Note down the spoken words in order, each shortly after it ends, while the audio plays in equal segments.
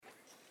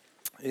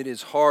It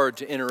is hard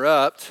to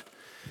interrupt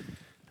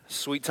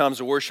sweet times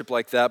of worship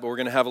like that, but we're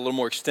going to have a little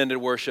more extended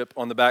worship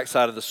on the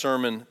backside of the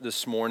sermon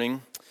this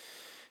morning.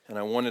 And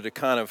I wanted to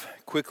kind of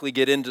quickly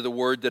get into the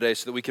Word today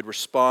so that we could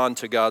respond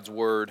to God's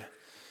Word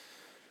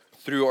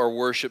through our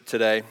worship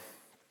today.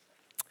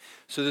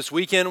 So this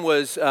weekend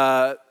was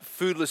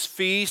Foodless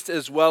Feast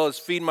as well as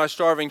Feed My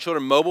Starving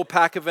Children mobile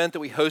pack event that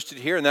we hosted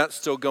here, and that's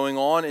still going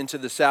on into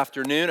this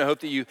afternoon. I hope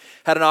that you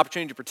had an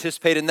opportunity to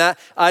participate in that.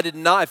 I did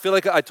not. I feel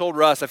like I told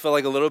Russ I feel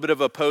like a little bit of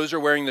a poser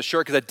wearing the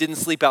shirt because I didn't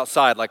sleep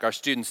outside like our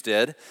students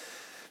did,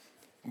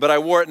 but I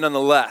wore it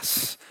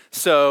nonetheless.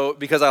 So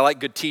because I like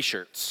good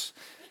T-shirts.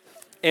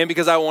 And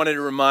because I wanted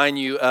to remind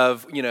you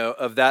of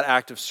that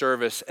act of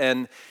service.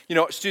 And,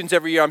 students,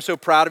 every year, I'm so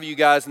proud of you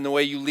guys and the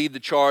way you lead the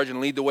charge and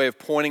lead the way of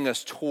pointing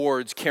us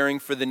towards caring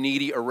for the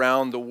needy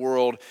around the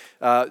world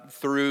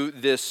through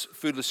this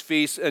Foodless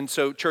Feast. And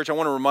so, church, I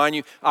want to remind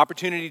you,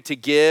 opportunity to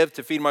give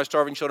to Feed My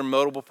Starving Children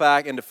mobile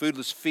pack and to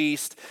Foodless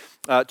Feast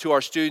to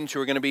our students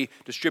who are going to be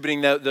distributing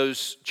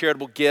those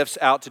charitable gifts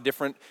out to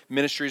different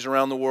ministries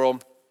around the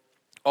world.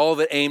 All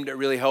of it aimed at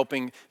really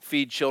helping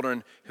feed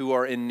children who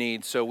are in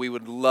need. So we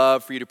would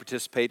love for you to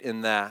participate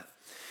in that.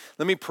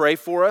 Let me pray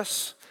for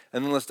us,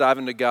 and then let's dive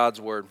into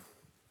God's Word.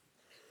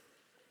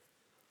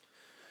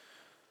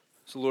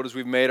 So Lord, as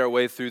we've made our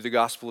way through the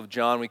Gospel of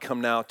John, we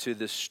come now to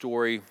this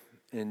story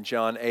in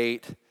John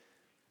 8,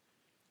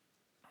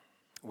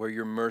 where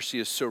your mercy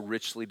is so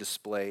richly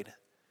displayed.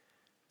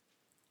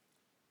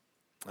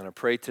 And I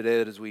pray today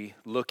that as we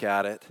look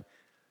at it,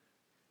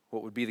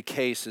 what would be the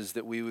case is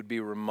that we would be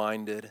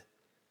reminded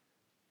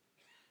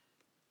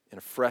in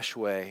a fresh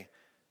way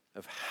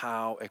of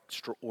how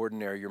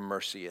extraordinary your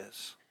mercy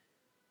is.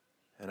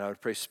 And I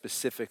would pray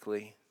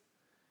specifically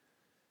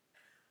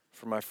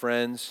for my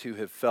friends who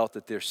have felt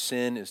that their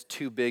sin is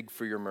too big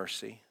for your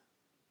mercy,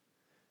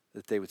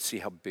 that they would see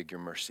how big your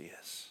mercy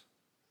is.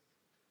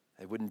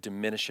 They wouldn't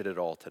diminish it at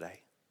all today,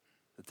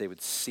 that they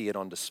would see it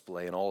on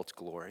display in all its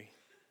glory,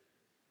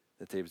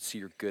 that they would see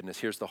your goodness.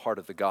 Here's the heart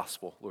of the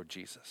gospel, Lord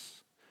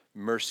Jesus.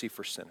 Mercy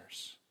for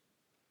sinners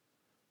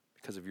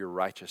because of your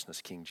righteousness,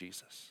 King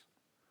Jesus.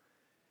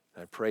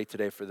 And I pray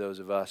today for those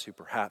of us who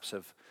perhaps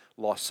have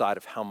lost sight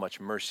of how much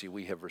mercy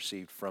we have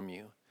received from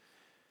you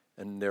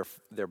and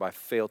thereby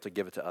failed to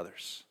give it to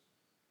others.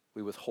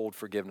 We withhold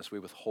forgiveness. We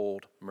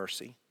withhold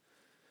mercy.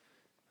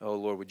 Oh,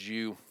 Lord, would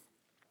you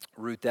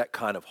root that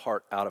kind of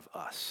heart out of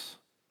us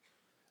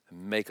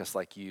and make us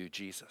like you,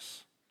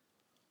 Jesus.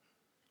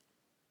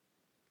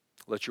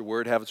 Let your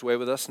word have its way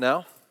with us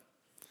now.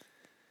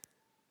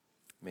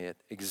 May it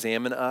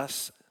examine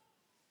us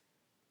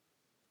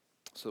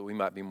so that we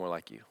might be more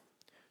like you.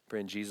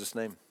 Pray in Jesus'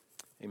 name.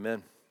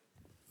 Amen.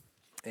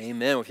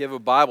 Amen. If you have a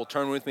Bible,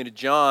 turn with me to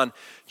John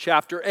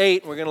chapter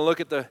 8. We're going to look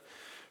at the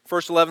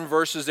first 11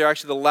 verses. They're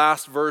actually the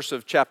last verse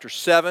of chapter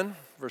 7,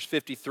 verse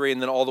 53,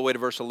 and then all the way to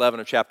verse 11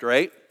 of chapter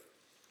 8.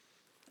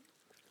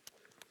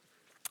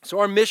 So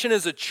our mission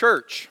as a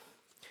church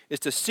is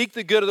to seek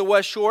the good of the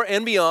West Shore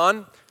and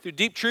beyond through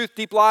deep truth,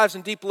 deep lives,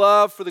 and deep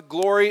love for the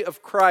glory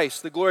of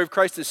Christ. The glory of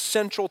Christ is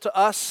central to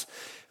us,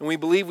 and we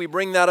believe we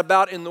bring that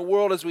about in the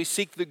world as we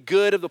seek the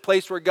good of the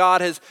place where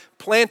God has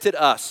planted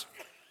us.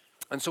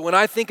 And so when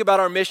I think about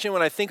our mission,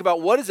 when I think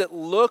about what does it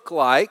look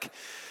like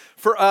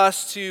for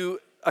us to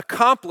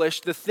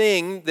accomplish the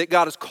thing that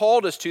God has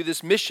called us to,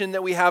 this mission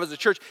that we have as a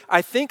church,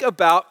 I think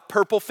about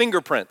purple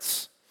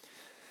fingerprints.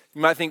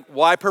 You might think,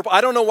 why purple?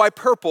 I don't know why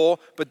purple,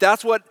 but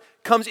that's what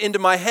comes into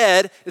my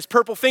head is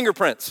purple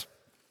fingerprints.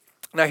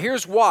 Now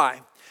here's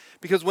why.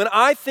 Because when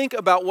I think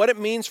about what it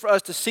means for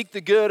us to seek the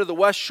good of the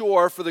West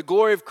Shore for the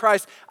glory of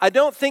Christ, I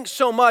don't think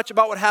so much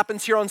about what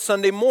happens here on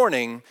Sunday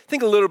morning. I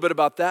think a little bit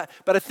about that,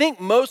 but I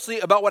think mostly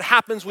about what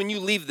happens when you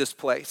leave this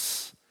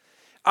place.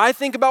 I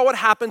think about what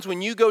happens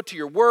when you go to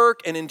your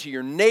work and into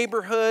your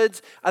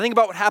neighborhoods. I think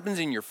about what happens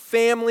in your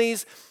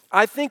families.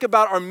 I think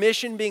about our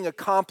mission being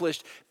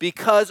accomplished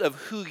because of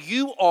who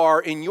you are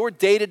in your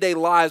day-to-day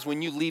lives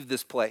when you leave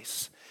this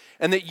place.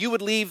 And that you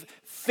would leave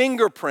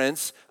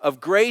fingerprints of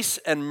grace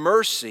and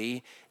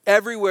mercy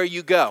everywhere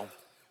you go.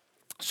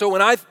 So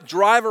when I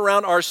drive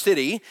around our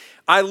city,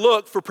 I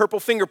look for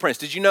purple fingerprints.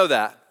 Did you know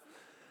that?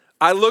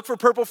 I look for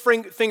purple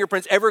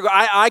fingerprints everywhere.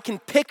 I can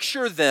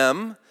picture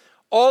them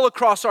all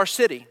across our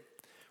city.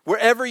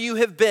 Wherever you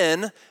have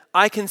been,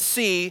 I can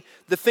see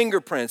the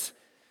fingerprints.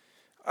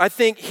 I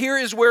think here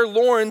is where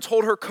Lauren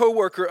told her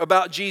coworker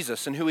about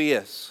Jesus and who he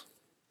is.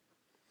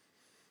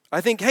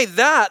 I think, hey,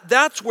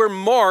 that's where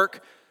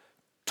Mark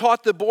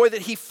taught the boy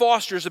that he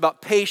fosters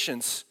about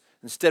patience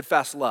and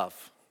steadfast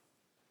love.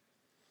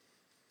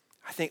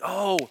 I think,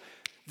 oh,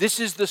 this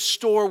is the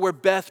store where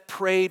Beth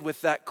prayed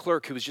with that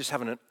clerk who was just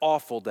having an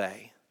awful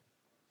day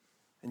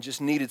and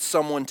just needed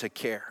someone to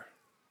care.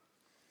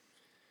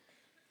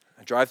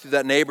 I drive through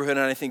that neighborhood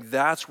and I think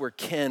that's where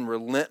Ken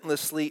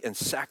relentlessly and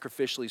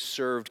sacrificially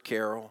served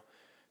Carol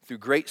through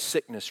great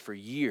sickness for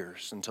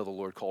years until the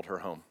Lord called her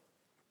home.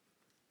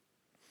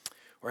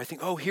 Or I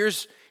think, oh,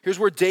 here's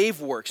where Dave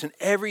works. And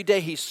every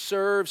day he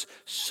serves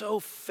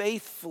so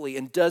faithfully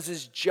and does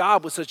his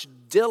job with such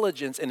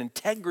diligence and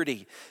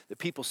integrity that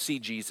people see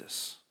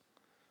Jesus.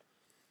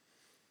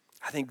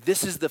 I think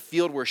this is the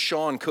field where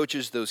Sean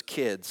coaches those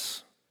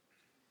kids.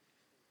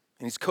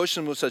 And he's coached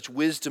them with such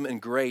wisdom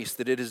and grace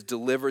that it has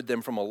delivered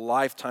them from a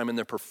lifetime in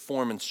their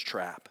performance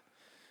trap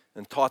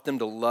and taught them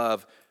to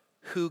love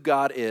who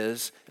God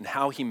is and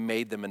how he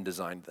made them and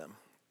designed them.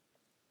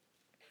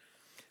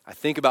 I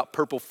think about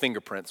purple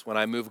fingerprints when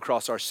I move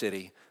across our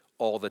city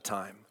all the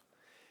time.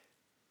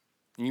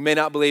 You may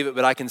not believe it,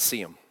 but I can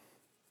see them.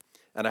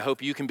 And I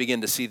hope you can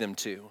begin to see them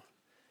too.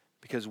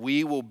 Because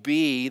we will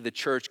be the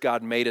church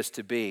God made us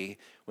to be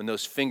when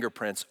those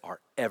fingerprints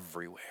are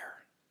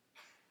everywhere.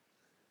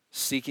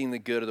 Seeking the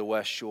good of the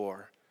West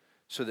Shore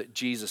so that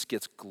Jesus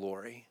gets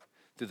glory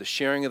through the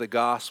sharing of the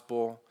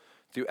gospel,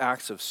 through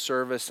acts of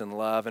service and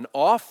love. And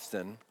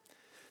often,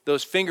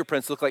 those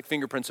fingerprints look like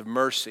fingerprints of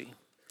mercy.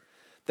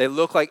 They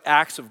look like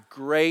acts of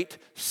great,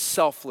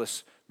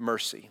 selfless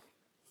mercy.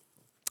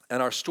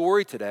 And our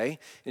story today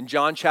in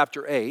John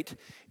chapter 8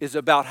 is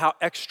about how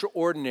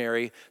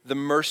extraordinary the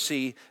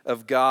mercy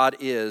of God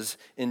is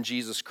in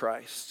Jesus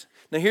Christ.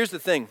 Now here's the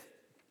thing.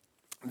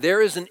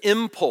 There is an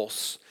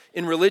impulse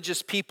in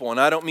religious people, and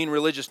I don't mean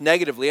religious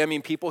negatively, I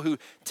mean people who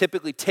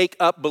typically take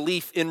up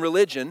belief in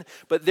religion,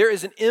 but there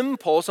is an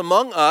impulse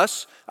among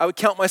us, I would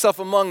count myself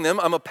among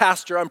them, I'm a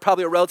pastor, I'm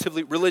probably a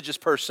relatively religious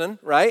person,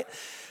 right?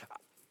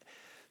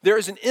 There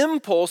is an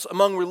impulse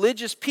among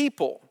religious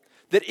people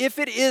that if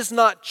it is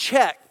not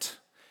checked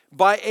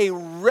by a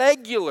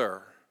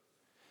regular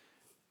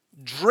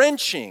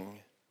drenching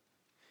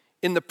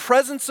in the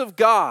presence of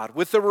God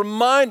with a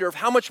reminder of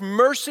how much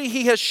mercy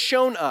he has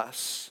shown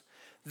us,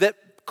 that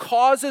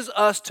causes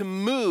us to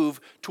move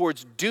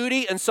towards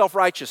duty and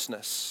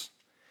self-righteousness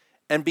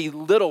and be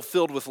little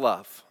filled with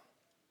love.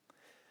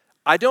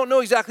 I don't know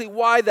exactly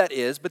why that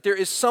is, but there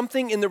is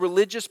something in the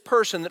religious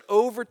person that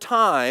over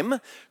time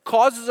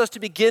causes us to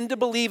begin to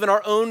believe in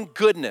our own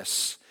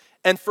goodness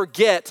and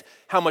forget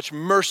how much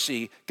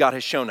mercy God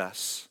has shown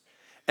us.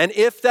 And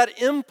if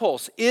that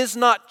impulse is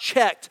not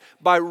checked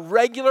by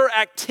regular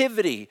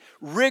activity,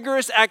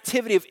 rigorous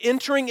activity of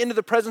entering into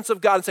the presence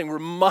of God and saying,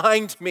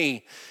 remind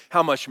me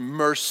how much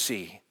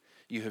mercy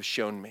you have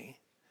shown me,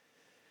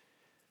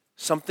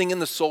 something in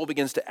the soul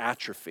begins to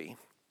atrophy.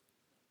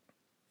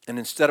 And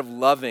instead of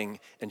loving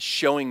and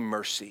showing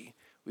mercy,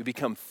 we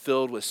become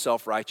filled with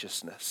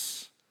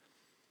self-righteousness.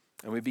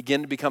 And we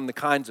begin to become the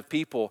kinds of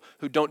people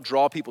who don't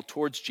draw people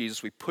towards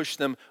Jesus. We push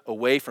them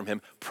away from him,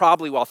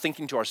 probably while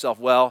thinking to ourselves,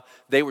 well,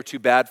 they were too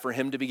bad for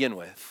him to begin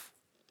with.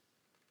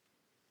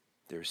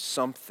 There's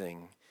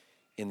something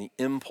in the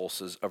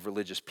impulses of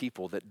religious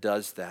people that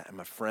does that. And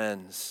my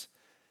friends,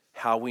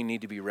 how we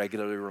need to be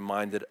regularly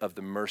reminded of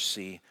the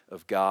mercy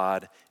of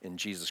God in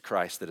Jesus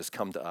Christ that has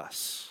come to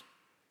us.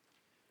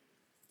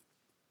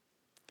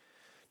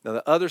 Now,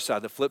 the other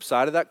side, the flip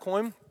side of that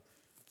coin,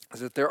 is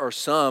that there are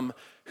some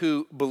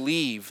who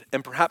believe,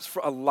 and perhaps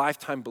for a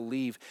lifetime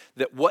believe,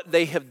 that what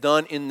they have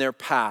done in their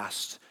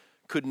past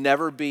could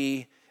never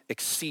be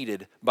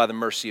exceeded by the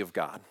mercy of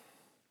God.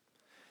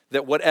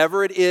 That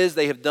whatever it is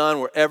they have done,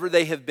 wherever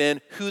they have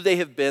been, who they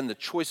have been, the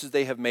choices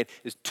they have made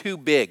is too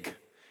big.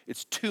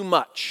 It's too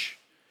much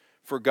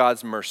for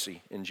God's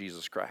mercy in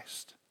Jesus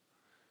Christ.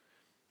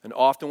 And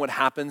often what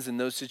happens in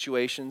those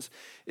situations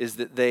is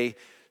that they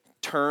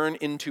turn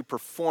into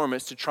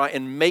performance to try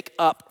and make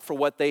up for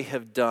what they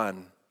have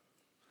done.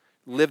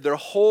 Live their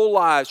whole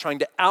lives trying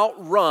to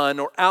outrun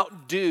or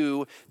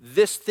outdo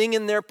this thing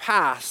in their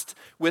past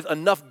with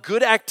enough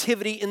good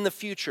activity in the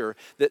future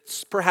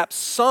that perhaps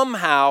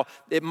somehow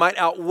it might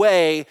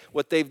outweigh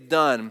what they've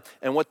done.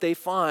 And what they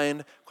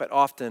find quite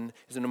often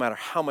is that no matter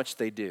how much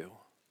they do,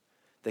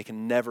 they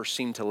can never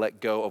seem to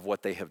let go of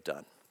what they have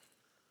done.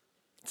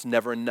 It's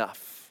never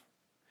enough.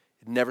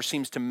 It never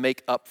seems to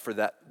make up for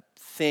that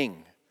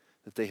thing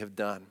that they have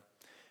done.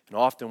 And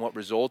often what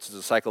results is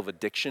a cycle of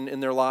addiction in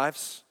their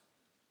lives.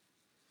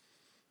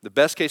 The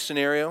best case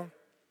scenario,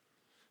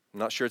 I'm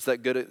not sure it's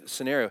that good a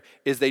scenario,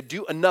 is they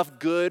do enough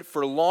good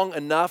for long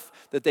enough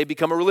that they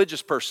become a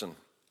religious person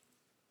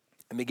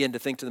and begin to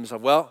think to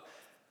themselves, well,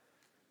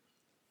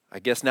 I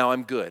guess now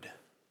I'm good.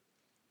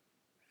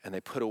 And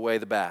they put away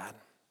the bad.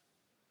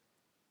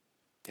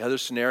 The other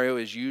scenario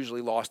is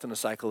usually lost in a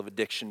cycle of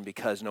addiction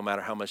because no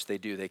matter how much they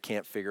do, they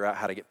can't figure out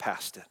how to get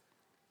past it.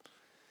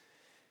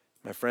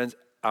 My friends,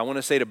 I want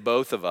to say to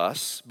both of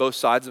us, both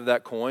sides of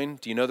that coin,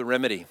 do you know the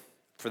remedy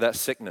for that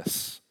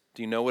sickness?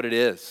 Do you know what it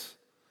is?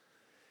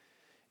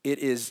 It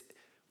is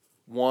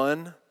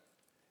an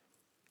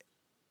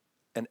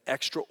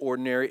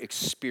extraordinary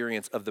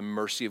experience of the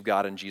mercy of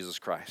God in Jesus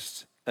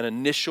Christ. An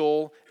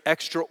initial,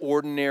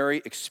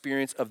 extraordinary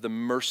experience of the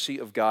mercy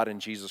of God in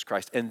Jesus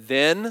Christ. And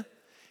then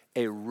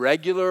a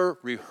regular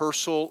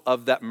rehearsal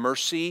of that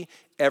mercy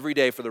every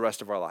day for the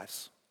rest of our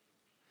lives.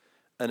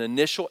 An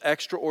initial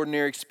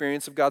extraordinary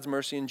experience of God's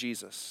mercy in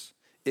Jesus.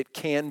 It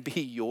can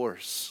be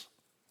yours.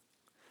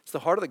 It's the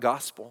heart of the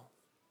gospel.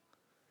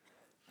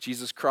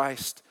 Jesus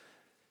Christ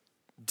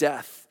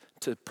death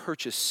to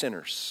purchase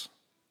sinners,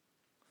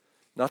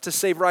 not to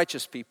save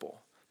righteous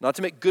people, not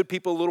to make good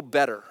people a little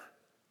better,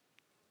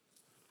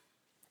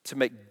 to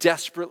make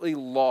desperately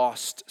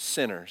lost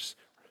sinners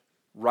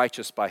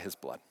righteous by his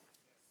blood.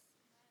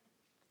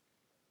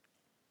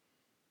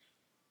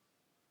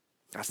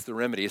 That's the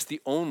remedy. It's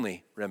the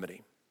only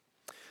remedy.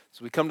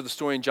 So we come to the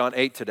story in John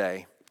 8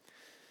 today.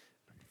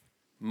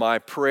 My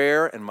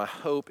prayer and my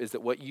hope is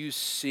that what you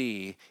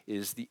see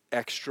is the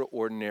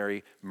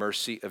extraordinary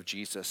mercy of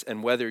Jesus.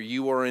 And whether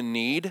you are in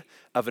need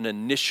of an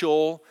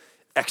initial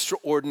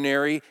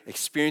extraordinary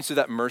experience of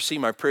that mercy,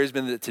 my prayer has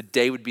been that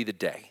today would be the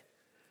day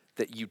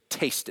that you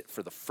taste it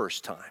for the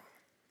first time,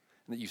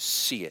 and that you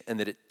see it, and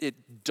that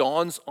it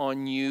dawns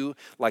on you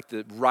like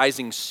the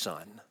rising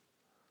sun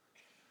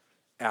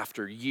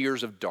after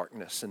years of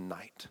darkness and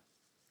night.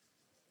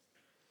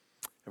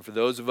 And for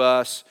those of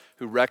us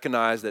who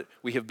recognize that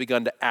we have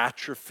begun to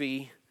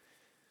atrophy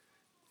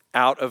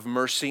out of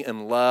mercy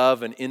and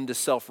love and into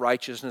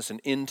self-righteousness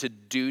and into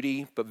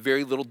duty, but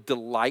very little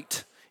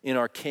delight in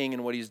our King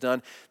and what he's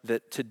done,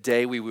 that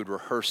today we would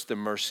rehearse the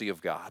mercy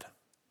of God.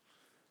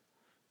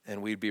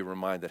 And we'd be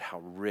reminded how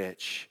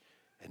rich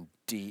and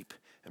deep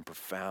and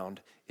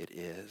profound it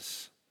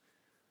is.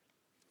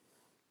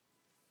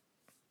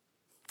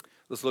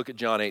 Let's look at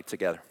John 8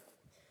 together.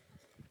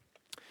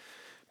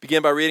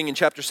 Begin by reading in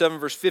chapter 7,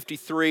 verse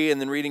 53, and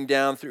then reading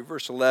down through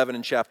verse 11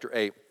 in chapter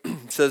 8.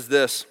 It says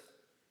this: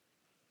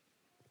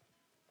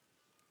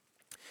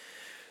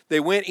 They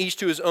went each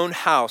to his own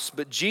house,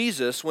 but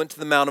Jesus went to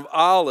the Mount of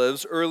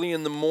Olives early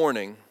in the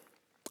morning.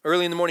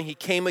 Early in the morning he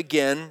came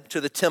again to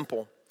the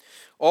temple.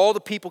 All the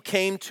people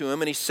came to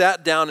him, and he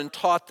sat down and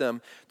taught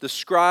them. The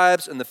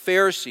scribes and the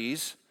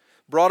Pharisees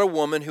brought a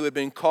woman who had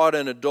been caught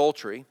in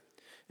adultery,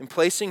 and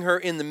placing her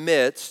in the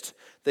midst,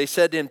 they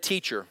said to him,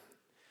 "Teacher,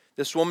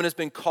 this woman has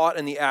been caught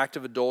in the act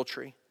of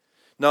adultery.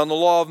 Now in the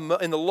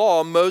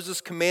law, Moses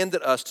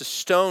commanded us to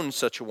stone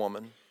such a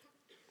woman.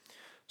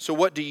 So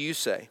what do you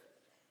say?"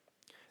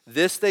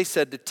 This they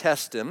said to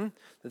test him,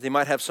 that they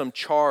might have some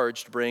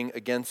charge to bring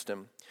against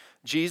him.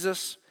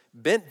 Jesus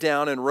bent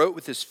down and wrote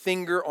with his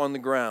finger on the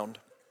ground.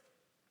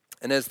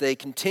 And as they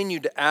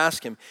continued to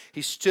ask him,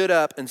 he stood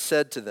up and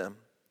said to them,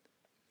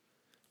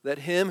 "Let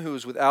him who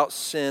is without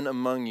sin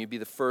among you be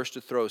the first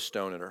to throw a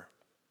stone at her."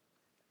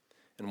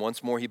 And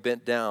once more he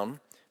bent down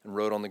and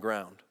wrote on the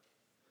ground.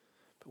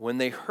 But when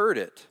they heard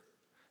it,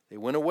 they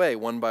went away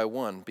one by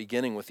one,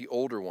 beginning with the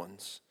older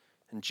ones.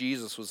 And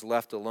Jesus was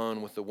left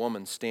alone with the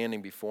woman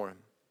standing before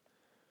him.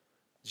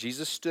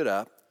 Jesus stood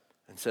up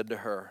and said to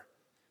her,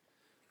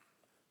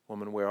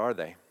 "Woman, where are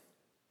they?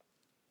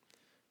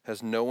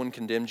 Has no one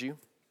condemned you?"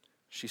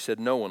 She said,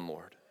 "No one,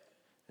 Lord."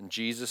 And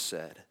Jesus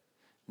said,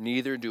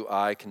 "Neither do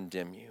I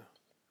condemn you.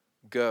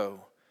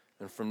 Go,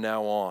 and from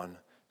now on,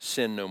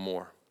 sin no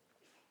more."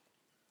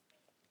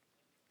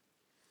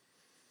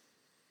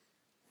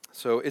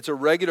 So it's a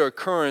regular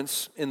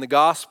occurrence in the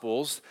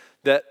Gospels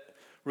that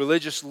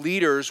religious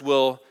leaders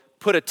will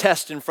put a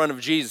test in front of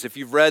Jesus. If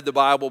you've read the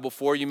Bible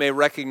before, you may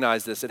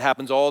recognize this. It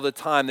happens all the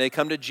time. They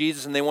come to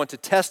Jesus and they want to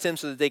test him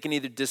so that they can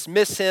either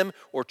dismiss him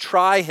or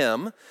try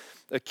him,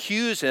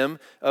 accuse him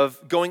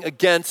of going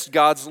against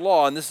God's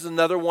law. And this is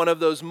another one of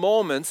those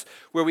moments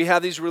where we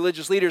have these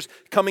religious leaders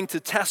coming to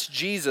test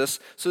Jesus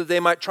so that they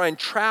might try and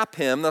trap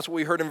him. That's what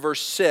we heard in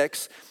verse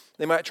 6.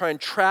 They might try and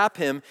trap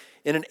him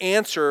in an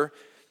answer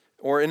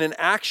or in an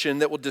action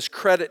that will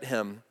discredit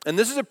him. And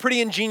this is a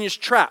pretty ingenious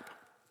trap,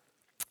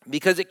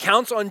 because it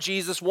counts on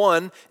Jesus.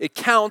 One, it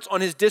counts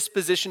on his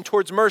disposition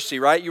towards mercy,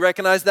 right? You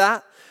recognize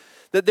that?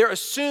 That they're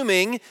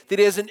assuming that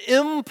he has an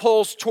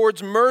impulse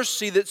towards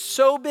mercy that's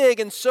so big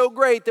and so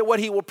great that what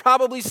he will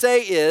probably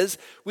say is,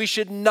 we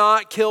should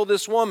not kill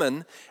this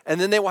woman. And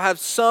then they will have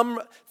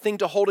something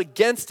to hold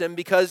against him,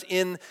 because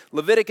in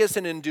Leviticus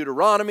and in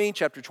Deuteronomy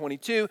chapter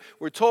 22,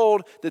 we're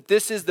told that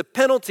this is the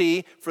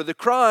penalty for the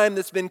crime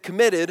that's been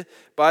committed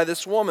by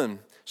this woman.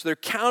 So they're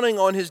counting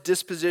on his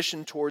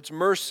disposition towards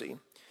mercy.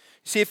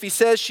 See, if he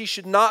says she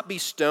should not be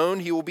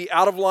stoned, he will be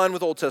out of line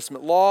with Old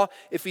Testament law.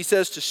 If he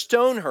says to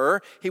stone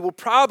her, he will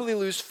probably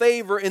lose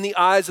favor in the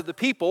eyes of the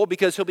people,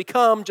 because he'll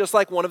become just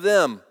like one of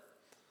them.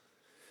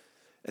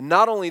 And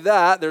not only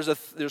that, there's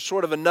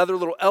sort of another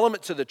little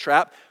element to the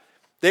trap.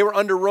 They were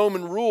under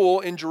Roman rule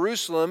in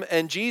Jerusalem,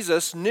 and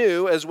Jesus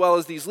knew, as well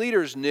as these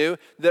leaders knew,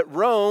 that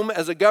Rome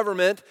as a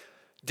government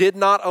did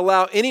not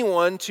allow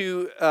anyone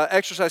to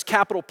exercise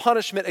capital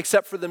punishment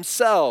except for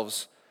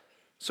themselves.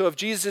 So if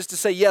Jesus is to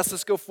say, yes,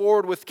 let's go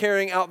forward with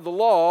carrying out the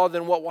law,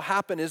 then what will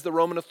happen is the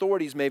Roman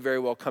authorities may very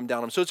well come down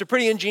on him. So it's a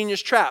pretty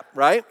ingenious trap,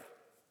 right?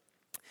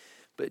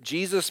 But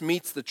Jesus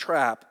meets the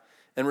trap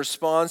and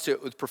responds to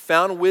it with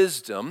profound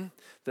wisdom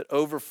that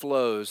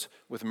overflows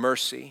with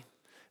mercy.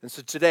 And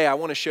so today I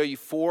want to show you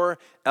 4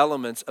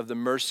 elements of the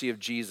mercy of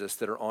Jesus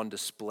that are on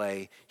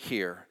display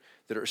here,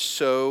 that are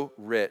so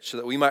rich, so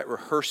that we might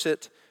rehearse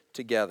it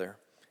together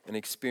and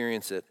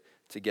experience it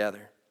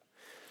together.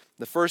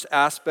 The first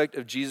aspect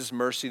of Jesus'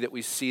 mercy that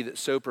we see that's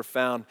so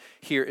profound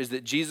here is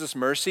that Jesus'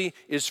 mercy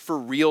is for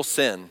real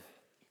sin.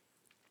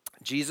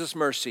 Jesus'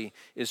 mercy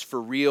is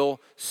for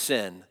real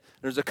sin.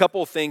 There's a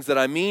couple of things that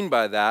I mean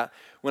by that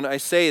when I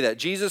say that.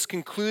 Jesus'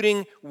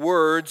 concluding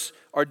words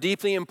are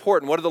deeply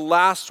important. What are the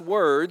last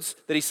words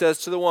that he says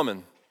to the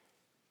woman?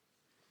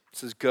 He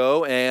says,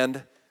 "Go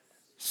and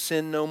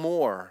sin no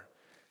more."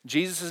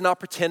 Jesus is not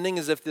pretending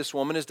as if this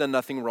woman has done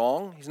nothing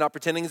wrong. He's not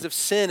pretending as if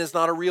sin is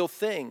not a real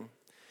thing.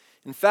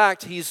 In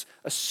fact, he's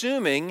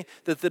assuming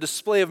that the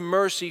display of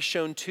mercy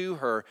shown to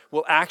her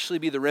will actually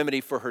be the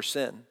remedy for her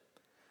sin,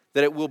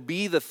 that it will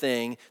be the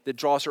thing that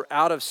draws her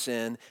out of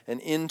sin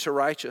and into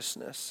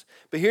righteousness.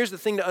 But here's the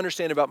thing to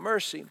understand about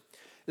mercy,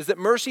 is that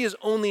mercy is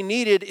only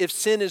needed if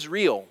sin is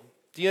real.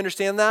 Do you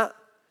understand that?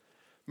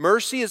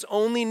 Mercy is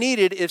only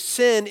needed if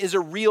sin is a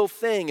real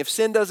thing. If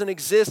sin doesn't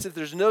exist, if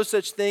there's no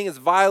such thing as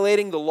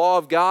violating the law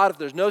of God, if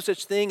there's no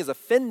such thing as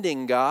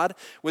offending God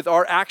with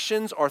our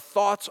actions, our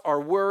thoughts,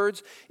 our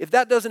words, if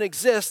that doesn't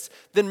exist,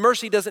 then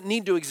mercy doesn't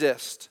need to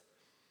exist.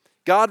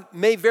 God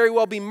may very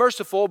well be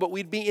merciful, but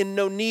we'd be in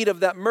no need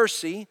of that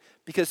mercy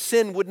because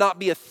sin would not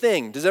be a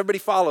thing. Does everybody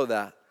follow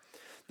that?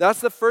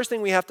 That's the first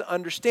thing we have to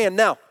understand.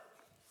 Now,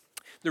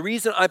 the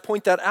reason I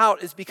point that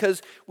out is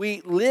because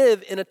we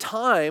live in a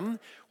time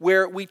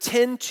where we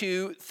tend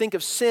to think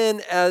of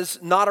sin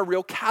as not a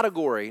real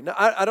category. Now,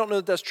 I don't know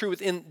that that's true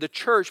within the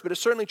church, but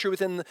it's certainly true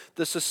within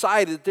the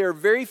society that there are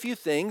very few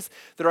things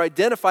that are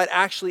identified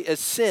actually as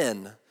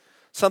sin.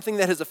 Something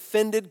that has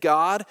offended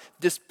God,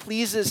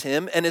 displeases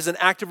him, and is an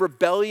act of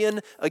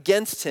rebellion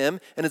against him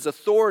and his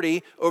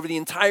authority over the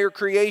entire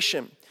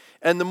creation.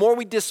 And the more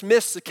we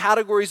dismiss the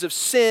categories of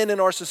sin in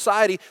our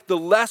society, the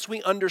less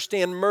we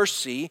understand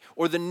mercy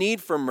or the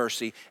need for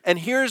mercy. And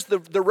here's the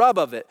rub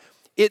of it.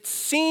 It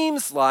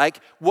seems like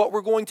what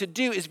we're going to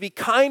do is be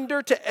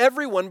kinder to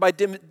everyone by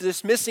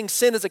dismissing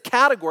sin as a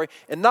category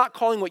and not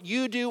calling what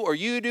you do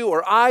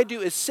or I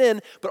do as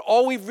sin, but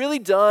all we've really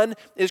done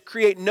is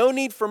create no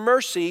need for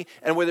mercy,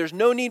 and where there's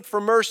no need for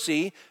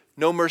mercy,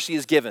 no mercy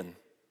is given.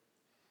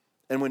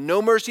 And when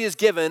no mercy is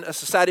given, a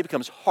society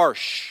becomes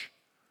harsh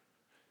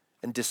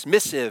and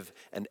dismissive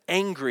and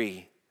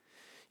angry.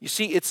 You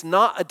see, it's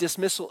not a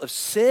dismissal of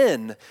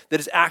sin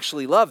that is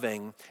actually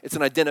loving. It's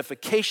an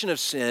identification of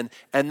sin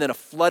and then a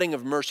flooding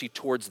of mercy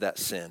towards that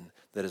sin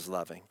that is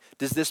loving.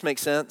 Does this make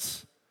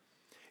sense?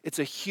 It's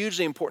a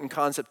hugely important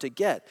concept to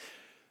get.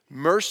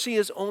 Mercy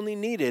is only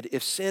needed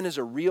if sin is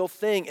a real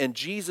thing, and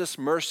Jesus'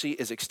 mercy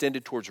is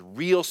extended towards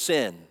real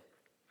sin.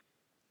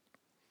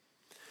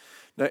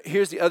 Now,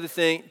 here's the other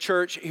thing,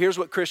 church. Here's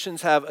what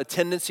Christians have a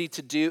tendency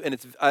to do, and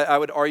I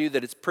would argue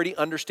that it's pretty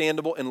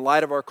understandable in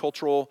light of our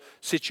cultural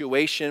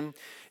situation,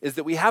 is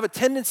that we have a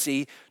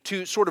tendency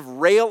to sort of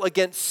rail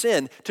against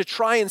sin, to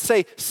try and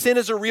say sin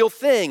is a real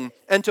thing,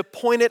 and to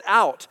point it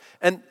out.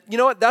 And you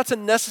know what? That's a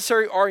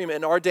necessary argument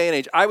in our day and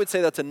age. I would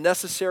say that's a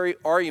necessary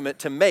argument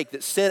to make,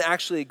 that sin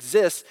actually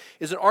exists,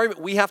 is an argument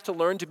we have to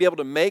learn to be able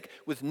to make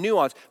with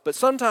nuance. But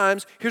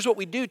sometimes, here's what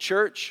we do,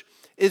 church,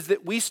 is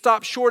that we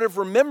stop short of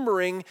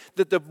remembering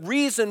that the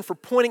reason for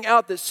pointing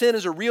out that sin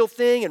is a real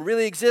thing and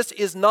really exists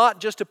is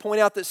not just to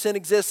point out that sin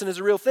exists and is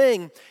a real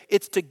thing,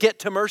 it's to get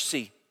to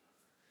mercy.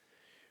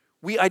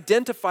 We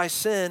identify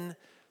sin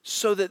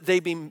so that they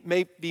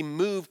may be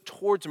moved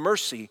towards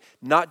mercy,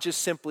 not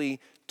just simply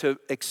to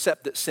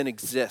accept that sin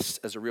exists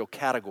as a real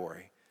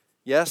category.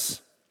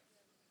 Yes?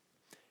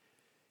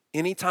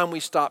 Anytime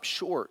we stop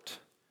short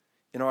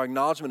in our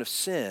acknowledgement of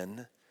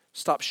sin,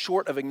 stop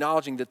short of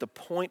acknowledging that the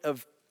point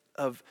of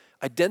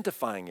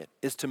identifying it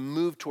is to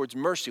move towards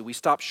mercy, we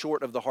stop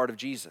short of the heart of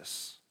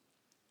Jesus.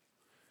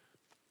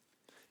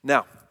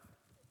 Now,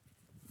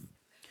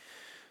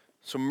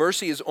 so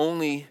mercy is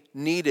only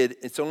needed,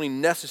 it's only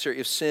necessary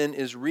if sin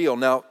is real.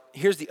 Now,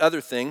 here's the other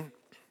thing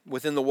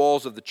within the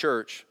walls of the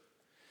church.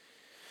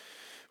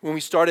 When we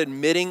start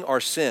admitting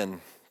our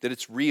sin, that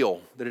it's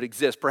real, that it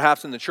exists,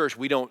 perhaps in the church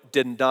we don't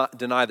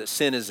deny that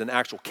sin is an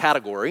actual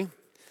category.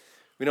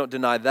 We don't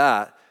deny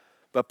that,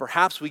 but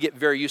perhaps we get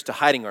very used to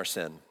hiding our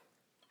sin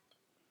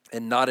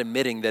and not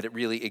admitting that it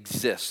really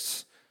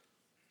exists.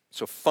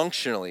 So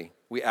functionally,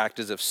 we act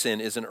as if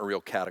sin isn't a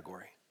real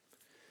category.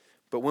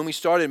 But when we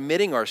start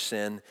admitting our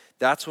sin,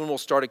 that's when we'll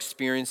start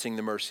experiencing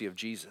the mercy of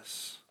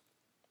Jesus.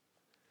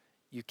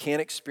 You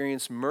can't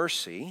experience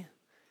mercy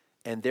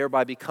and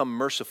thereby become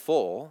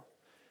merciful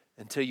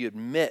until you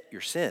admit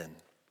your sin.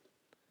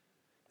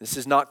 This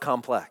is not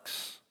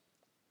complex.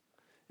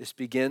 This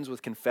begins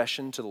with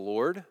confession to the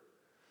Lord,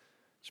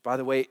 which, by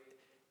the way,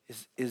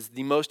 is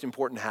the most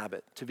important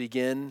habit, to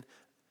begin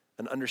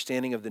an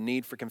understanding of the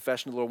need for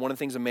confession to the Lord. One of the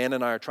things Amanda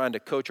and I are trying to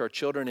coach our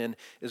children in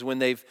is when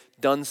they've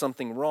done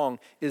something wrong,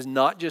 is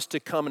not just to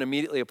come and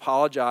immediately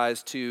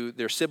apologize to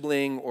their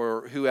sibling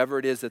or whoever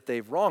it is that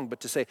they've wronged, but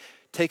to say,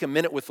 take a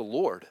minute with the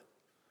Lord,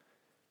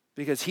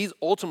 because he's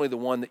ultimately the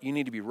one that you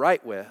need to be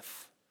right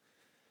with,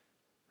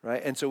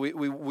 right? And so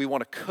we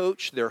want to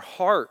coach their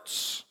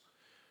hearts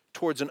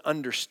towards an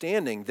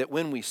understanding that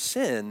when we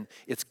sin,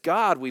 it's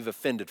God we've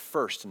offended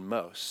first and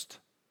most.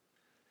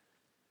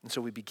 And so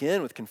we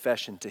begin with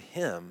confession to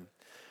him,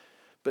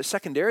 but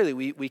secondarily,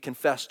 we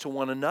confess to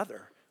one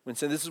another. When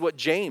sin, this is what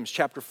James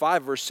chapter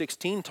 5, verse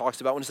 16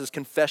 talks about when it says,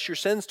 confess your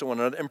sins to one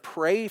another and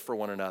pray for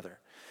one another.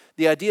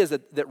 The idea is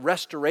that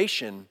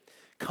restoration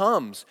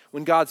comes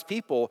when God's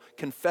people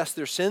confess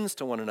their sins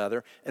to one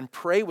another and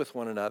pray with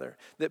one another.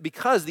 That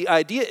because the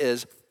idea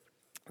is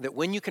that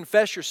when you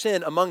confess your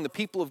sin among the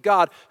people of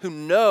God who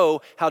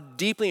know how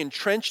deeply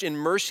entrenched in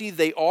mercy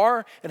they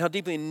are and how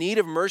deeply in need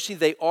of mercy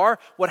they are,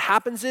 what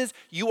happens is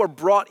you are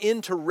brought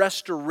into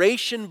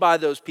restoration by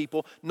those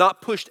people,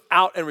 not pushed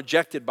out and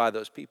rejected by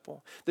those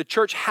people. The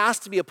church has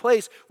to be a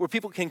place where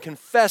people can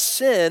confess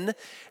sin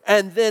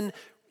and then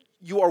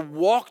you are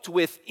walked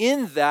with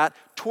in that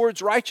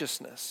towards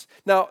righteousness.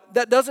 Now,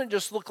 that doesn't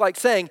just look like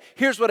saying,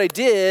 here's what I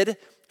did,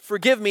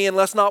 forgive me, and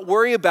let's not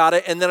worry about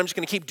it, and then I'm just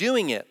going to keep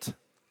doing it.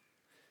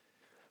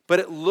 But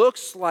it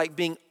looks like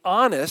being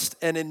honest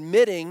and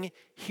admitting,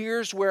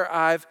 here's where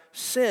I've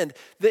sinned.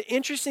 The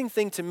interesting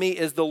thing to me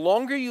is the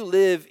longer you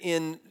live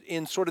in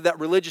sort of that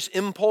religious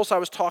impulse I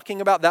was talking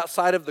about, that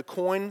side of the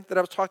coin that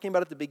I was talking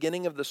about at the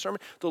beginning of the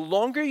sermon, the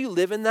longer you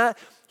live in that,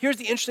 here's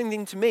the interesting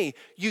thing to me.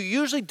 You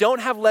usually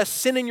don't have less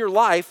sin in your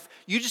life.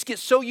 You just get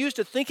so used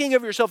to thinking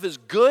of yourself as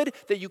good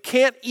that you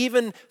can't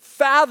even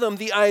fathom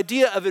the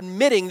idea of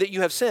admitting that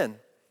you have sin.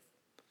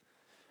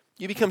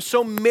 You become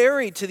so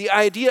married to the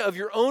idea of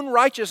your own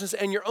righteousness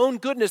and your own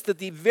goodness that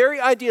the very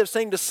idea of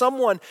saying to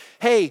someone,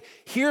 hey,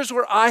 here's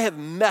where I have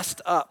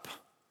messed up,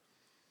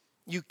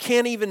 you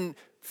can't even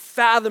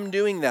fathom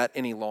doing that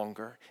any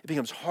longer. It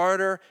becomes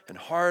harder and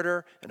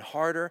harder and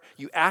harder.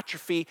 You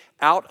atrophy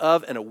out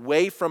of and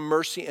away from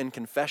mercy and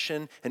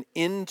confession and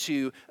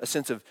into a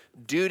sense of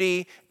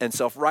duty and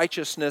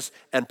self-righteousness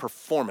and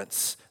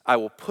performance. I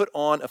will put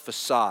on a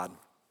facade.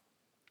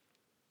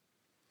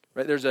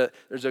 Right? There's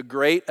a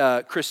great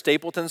Chris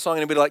Stapleton song.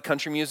 Anybody like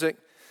country music?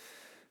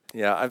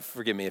 Yeah,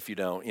 forgive me if you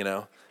don't,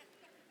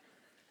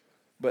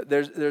 But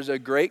there's a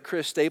great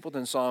Chris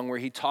Stapleton song where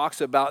he talks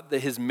about that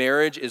his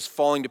marriage is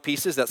falling to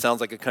pieces. That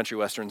sounds like a country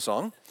western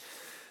song.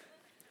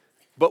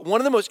 But one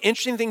of the most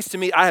interesting things to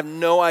me, I have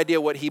no idea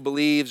what he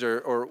believes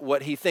or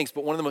what he thinks,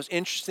 but one of the most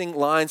interesting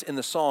lines in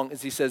the song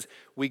is he says,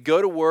 we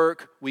go to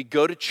work, we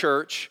go to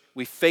church,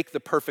 we fake the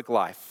perfect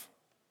life.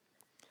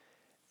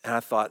 And I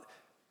thought,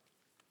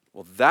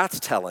 well, that's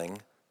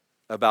telling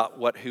about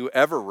what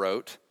whoever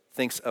wrote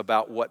thinks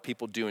about what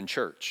people do in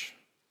church.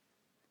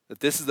 That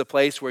this is the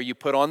place where you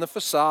put on the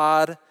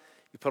facade,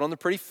 you put on the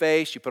pretty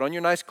face, you put on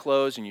your nice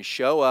clothes, and you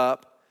show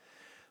up.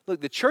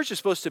 Look, the church is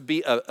supposed to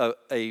be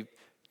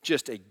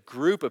just a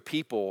group of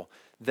people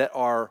that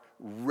are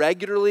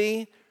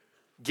regularly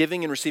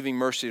giving and receiving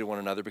mercy to one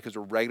another because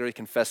we're regularly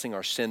confessing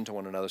our sin to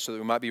one another so that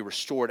we might be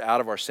restored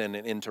out of our sin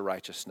and into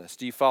righteousness.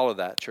 Do you follow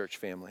that, church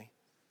family?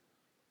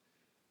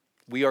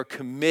 We are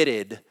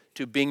committed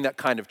to being that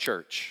kind of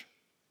church.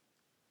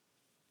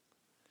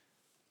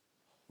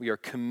 We are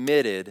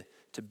committed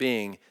to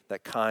being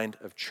that kind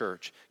of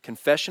church.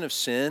 Confession of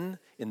sin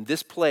in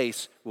this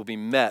place will be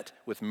met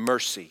with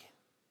mercy.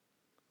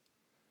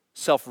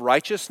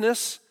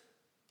 Self-righteousness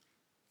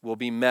will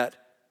be met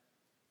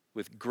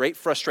with great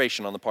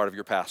frustration on the part of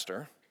your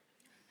pastor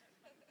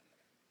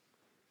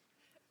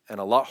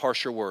and a lot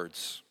harsher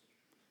words.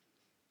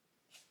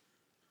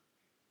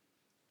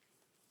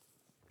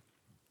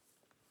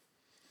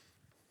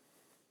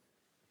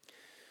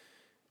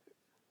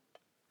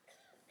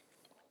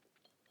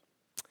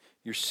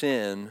 Your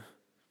sin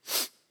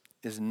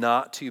is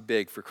not too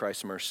big for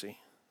Christ's mercy.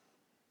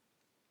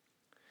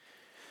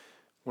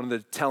 One of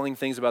the telling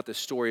things about this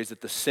story is that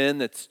the sin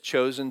that's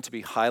chosen to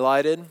be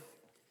highlighted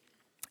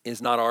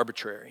is not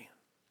arbitrary.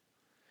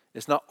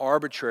 It's not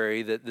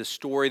arbitrary that the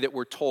story that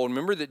we're told.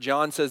 Remember that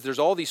John says there's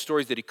all these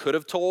stories that he could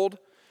have told, but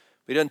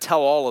he doesn't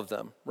tell all of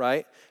them,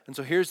 right? And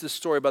so here's this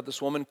story about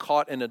this woman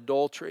caught in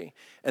adultery.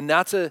 And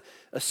that's a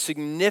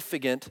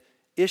significant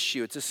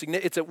issue.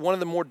 It's one of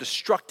the more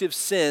destructive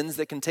sins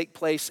that can take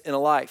place in a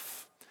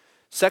life.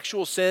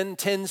 Sexual sin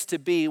tends to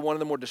be one of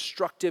the more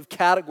destructive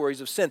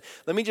categories of sin.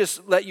 Let me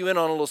just let you in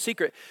on a little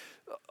secret.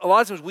 A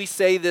lot of times we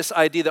say this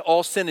idea that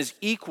all sin is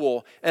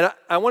equal, and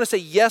I want to say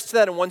yes to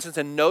that in one sense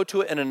and no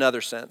to it in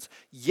another sense.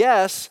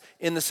 Yes,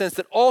 in the sense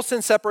that all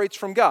sin separates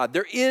from God.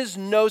 There is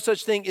no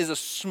such thing as a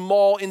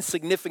small,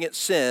 insignificant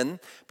sin,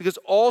 because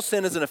all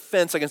sin is an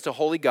offense against a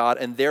holy God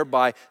and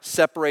thereby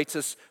separates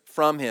us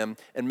from him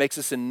and makes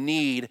us in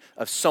need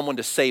of someone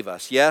to save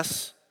us.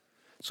 Yes?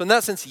 So in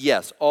that sense,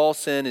 yes, all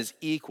sin is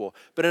equal.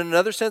 But in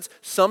another sense,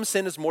 some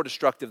sin is more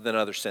destructive than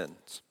other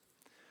sins.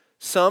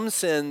 Some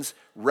sins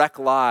wreck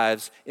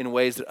lives in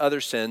ways that other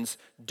sins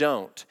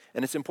don't.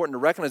 And it's important to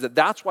recognize that.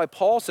 That's why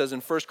Paul says in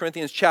 1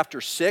 Corinthians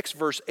chapter 6,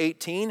 verse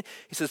 18,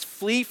 he says,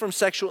 flee from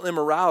sexual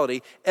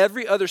immorality.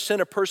 Every other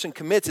sin a person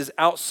commits is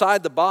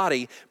outside the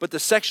body, but the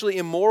sexually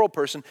immoral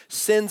person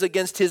sins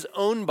against his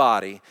own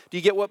body. Do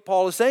you get what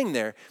Paul is saying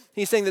there?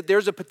 He's saying that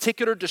there's a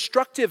particular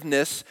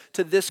destructiveness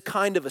to this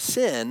kind of a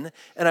sin,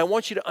 and I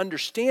want you to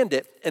understand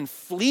it and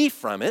flee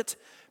from it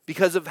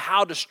because of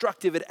how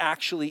destructive it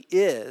actually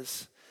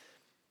is.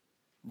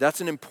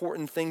 That's an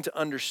important thing to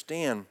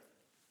understand.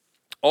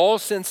 All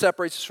sin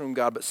separates us from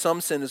God, but some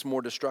sin is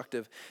more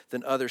destructive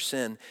than other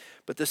sin.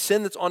 But the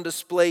sin that's on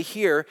display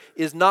here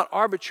is not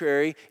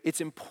arbitrary,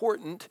 it's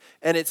important,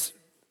 and it's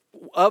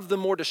of the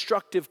more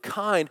destructive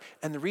kind.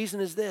 And the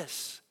reason is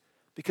this,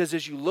 because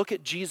as you look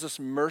at Jesus'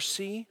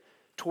 mercy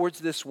towards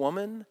this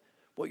woman,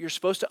 what you're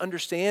supposed to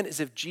understand is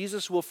if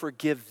Jesus will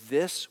forgive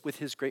this with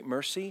his great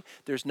mercy,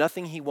 there's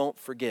nothing he won't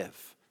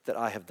forgive that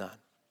I have done.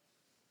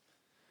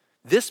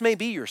 This may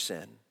be your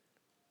sin.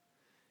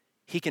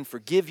 He can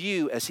forgive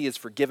you as he has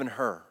forgiven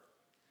her.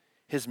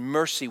 His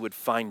mercy would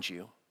find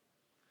you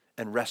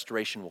and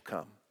restoration will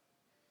come.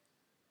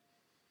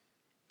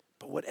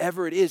 But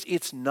whatever it is,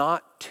 it's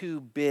not too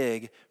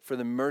big for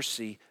the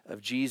mercy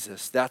of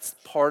Jesus. That's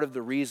part of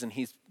the reason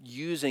he's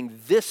using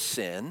this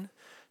sin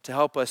to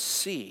help us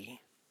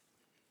see.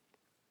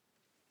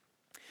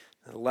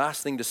 And the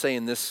last thing to say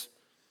in this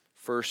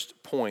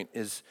first point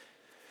is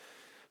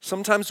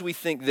sometimes we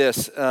think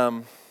this,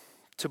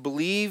 to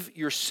believe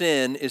your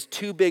sin is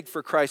too big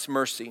for Christ's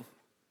mercy.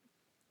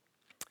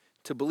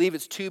 To believe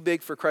it's too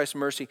big for Christ's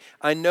mercy.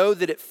 I know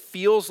that it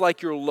feels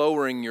like you're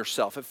lowering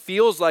yourself. It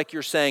feels like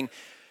you're saying,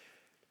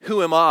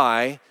 who am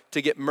I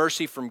to get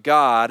mercy from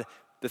God?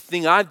 The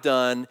thing I've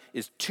done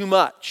is too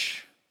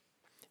much.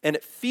 And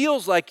it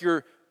feels like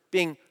you're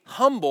being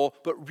humble,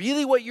 but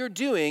really what you're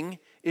doing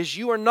is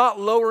you are not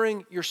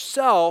lowering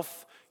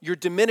yourself, you're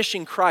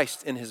diminishing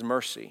Christ in his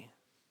mercy.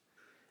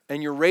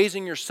 And you're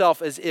raising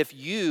yourself as if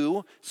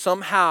you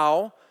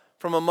somehow,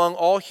 from among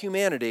all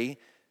humanity,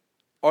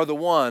 are the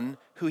one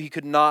who he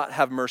could not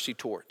have mercy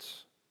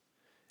towards.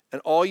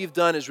 And all you've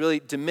done is really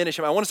diminish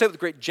him. I want to say it with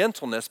great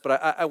gentleness,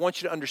 but I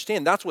want you to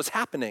understand that's what's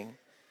happening.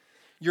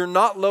 You're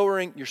not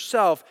lowering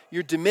yourself,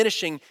 you're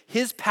diminishing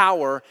his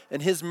power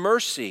and his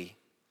mercy.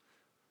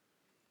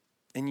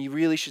 And you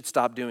really should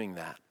stop doing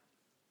that.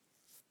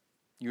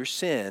 Your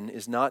sin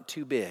is not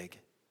too big.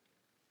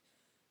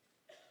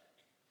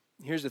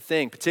 Here's the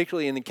thing,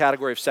 particularly in the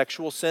category of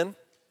sexual sin,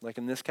 like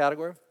in this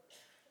category,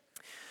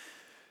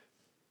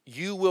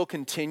 you will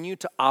continue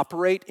to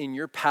operate in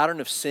your pattern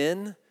of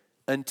sin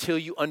until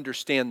you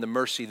understand the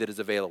mercy that is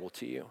available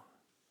to you.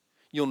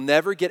 You'll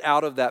never get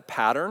out of that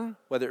pattern,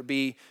 whether it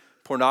be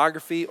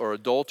pornography or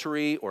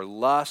adultery or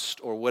lust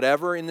or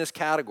whatever in this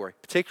category,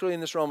 particularly in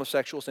this realm of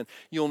sexual sin.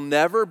 You'll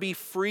never be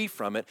free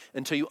from it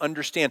until you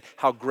understand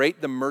how great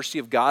the mercy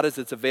of God is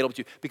that's available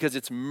to you, because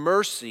it's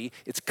mercy,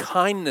 it's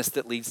kindness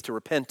that leads to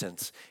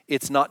repentance.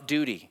 It's not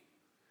duty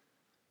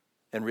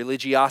and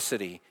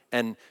religiosity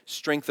and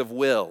strength of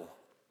will.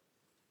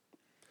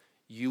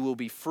 You will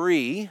be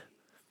free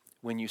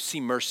when you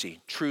see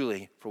mercy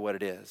truly for what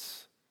it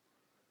is.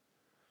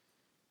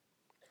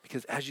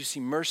 Because as you see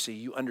mercy,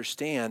 you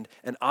understand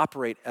and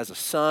operate as a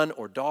son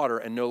or daughter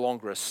and no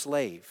longer a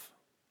slave.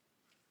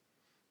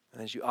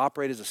 And as you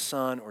operate as a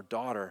son or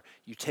daughter,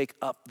 you take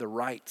up the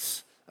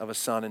rights of a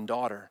son and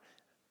daughter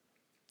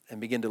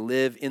and begin to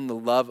live in the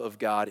love of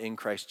God in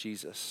Christ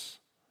Jesus.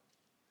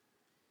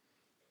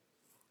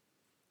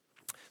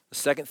 The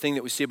second thing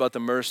that we see about the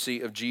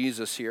mercy of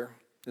Jesus here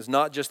is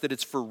not just that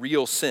it's for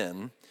real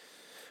sin,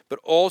 but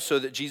also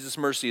that Jesus'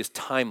 mercy is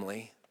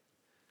timely.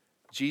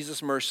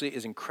 Jesus' mercy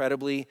is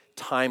incredibly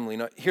timely.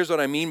 Now, here's what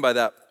I mean by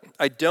that.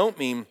 I don't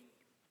mean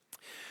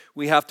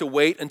we have to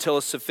wait until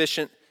a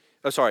sufficient,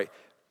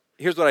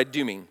 here's what I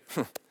do mean.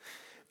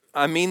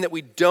 I mean that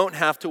we don't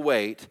have to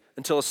wait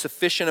until a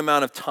sufficient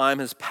amount of time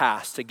has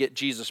passed to get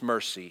Jesus'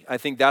 mercy. I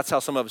think that's how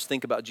some of us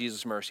think about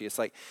Jesus' mercy. It's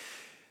like,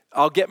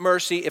 I'll get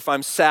mercy if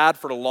I'm sad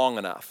for long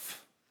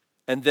enough,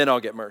 and then I'll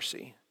get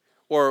mercy.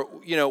 Or,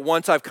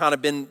 once I've kind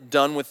of been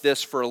done with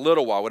this for a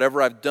little while, whatever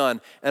I've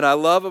done. And I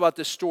love about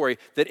this story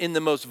that in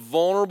the most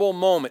vulnerable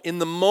moment, in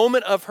the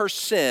moment of her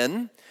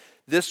sin,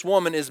 this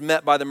woman is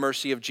met by the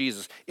mercy of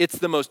Jesus. It's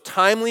the most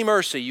timely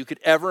mercy you could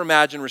ever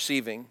imagine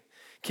receiving.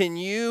 Can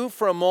you,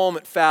 for a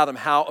moment, fathom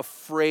how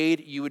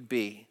afraid you would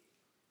be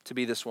to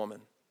be this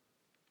woman?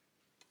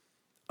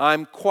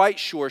 I'm quite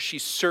sure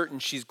she's certain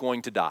she's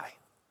going to die.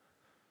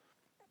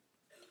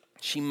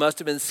 She must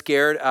have been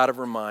scared out of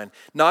her mind.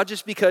 Not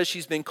just because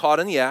she's been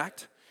caught in the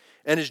act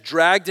and is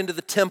dragged into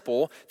the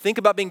temple. Think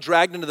about being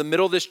dragged into the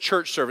middle of this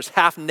church service,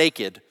 half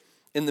naked,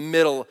 in the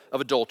middle of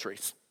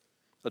adulterous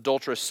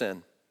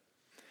sin.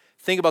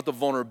 Think about the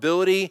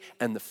vulnerability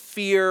and the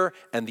fear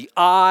and the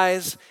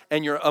eyes,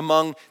 and you're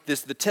among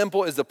this. The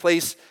temple is the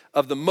place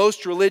of the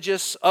most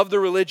religious of the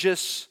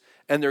religious,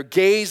 and their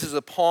gaze is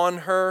upon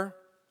her.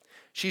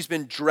 She's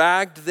been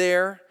dragged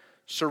there,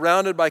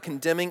 surrounded by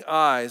condemning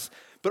eyes.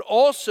 But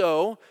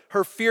also,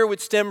 her fear would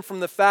stem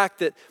from the fact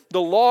that the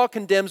law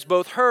condemns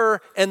both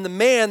her and the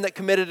man that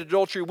committed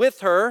adultery with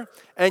her,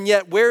 and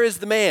yet where is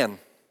the man?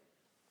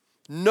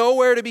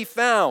 Nowhere to be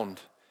found,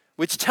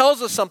 which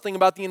tells us something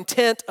about the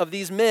intent of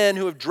these men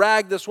who have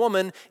dragged this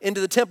woman into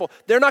the temple.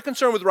 They're not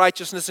concerned with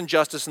righteousness and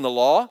justice in the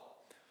law.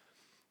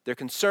 They're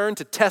concerned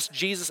to test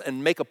Jesus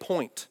and make a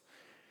point.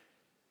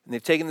 And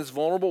they've taken this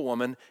vulnerable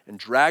woman and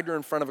dragged her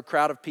in front of a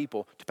crowd of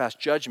people to pass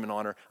judgment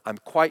on her. I'm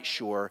quite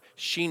sure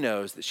she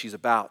knows that she's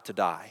about to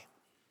die.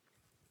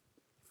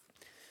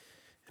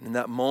 And in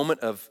that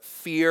moment of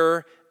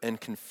fear and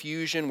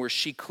confusion where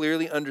she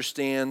clearly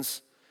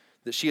understands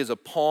that she is a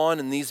pawn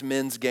in these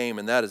men's game,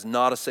 and that is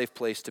not a safe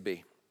place to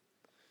be.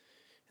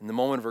 In the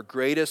moment of her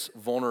greatest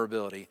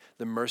vulnerability,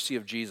 the mercy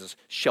of Jesus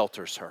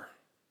shelters her.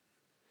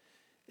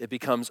 It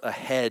becomes a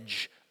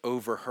hedge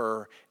over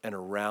her and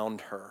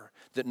around her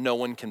that no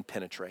one can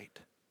penetrate.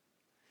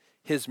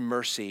 His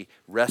mercy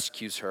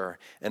rescues her,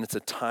 and it's a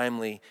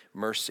timely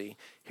mercy.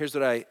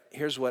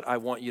 Here's what I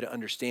want you to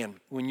understand.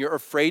 When you're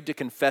afraid to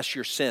confess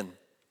your sin,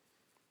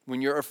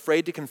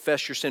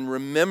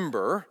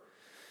 remember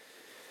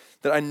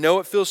that I know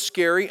it feels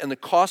scary and the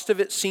cost of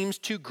it seems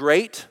too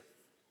great,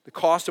 the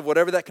cost of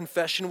whatever that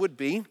confession would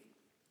be.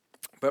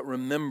 But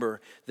remember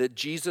that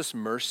Jesus'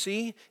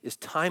 mercy is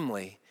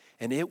timely,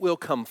 and it will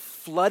come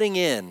flooding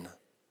in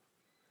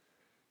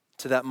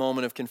to that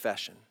moment of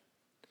confession.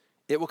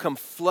 It will come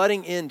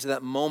flooding into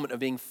that moment of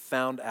being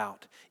found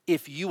out.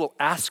 If you will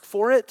ask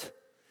for it,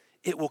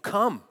 it will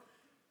come.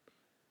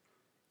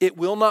 It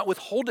will not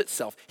withhold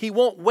itself. He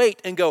won't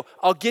wait and go,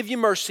 I'll give you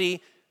mercy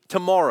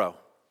tomorrow.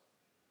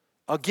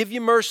 I'll give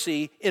you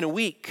mercy in a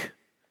week.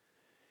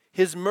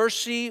 His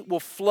mercy will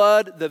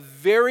flood the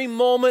very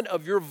moment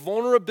of your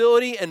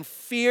vulnerability and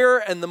fear,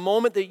 and the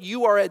moment that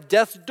you are at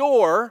death's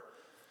door,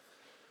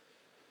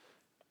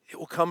 it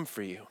will come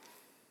for you.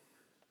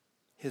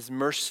 His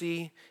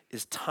mercy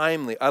is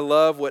timely. I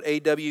love what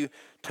A.W.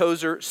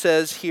 Tozer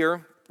says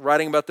here,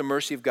 writing about the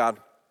mercy of God.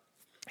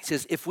 He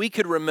says, if we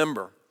could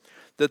remember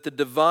that the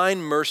divine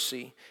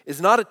mercy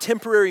is not a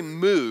temporary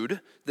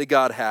mood that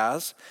God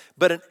has,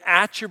 but an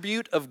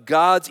attribute of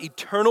God's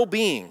eternal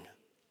being,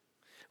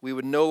 we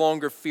would no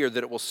longer fear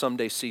that it will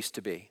someday cease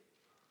to be.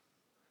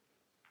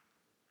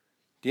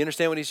 Do you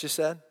understand what he's just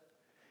said?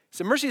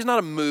 So mercy is not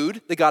a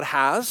mood that God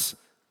has,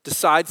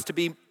 decides to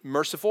be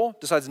merciful,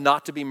 decides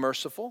not to be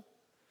merciful.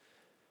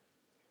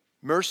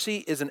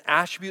 Mercy is an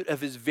attribute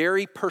of his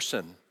very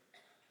person.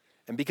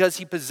 And because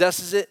he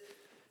possesses it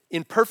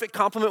in perfect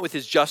complement with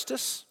his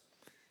justice,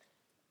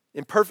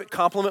 in perfect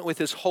complement with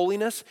his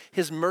holiness,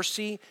 his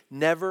mercy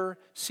never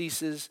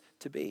ceases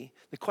to be.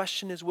 The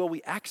question is, will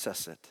we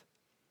access it?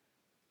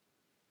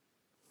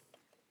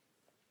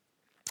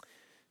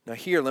 Now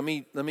here, let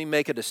me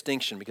make a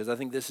distinction because I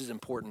think this is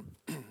important.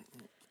 A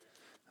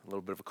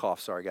little bit of a cough,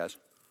 sorry guys.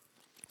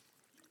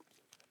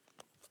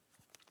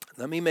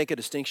 Let me make a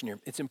distinction here.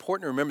 It's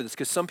important to remember this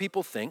because some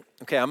people think,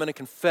 okay, I'm going to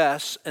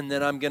confess and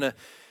then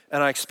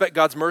I expect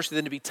God's mercy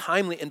then to be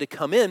timely and to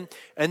come in.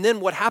 And then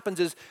what happens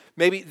is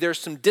maybe there's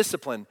some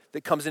discipline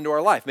that comes into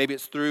our life. Maybe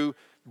it's through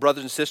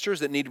brothers and sisters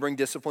that need to bring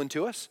discipline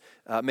to us.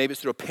 Maybe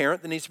it's through a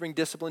parent that needs to bring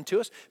discipline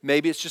to us.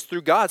 Maybe it's just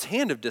through God's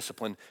hand of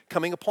discipline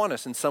coming upon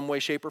us in some way,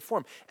 shape, or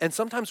form. And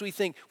sometimes we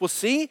think, well,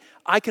 see,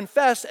 I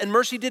confessed and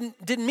mercy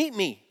didn't meet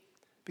me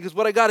because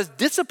what I got is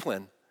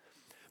discipline.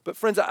 But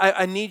friends,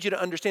 I need you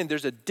to understand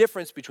there's a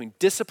difference between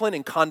discipline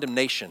and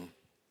condemnation.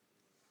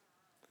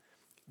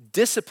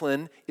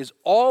 Discipline is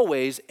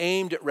always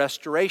aimed at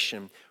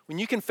restoration. When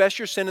you confess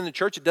your sin in the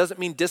church, it doesn't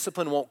mean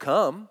discipline won't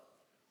come.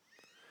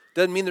 It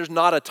doesn't mean there's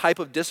not a type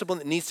of discipline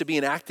that needs to be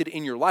enacted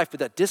in your life,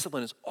 but that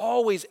discipline is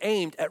always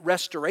aimed at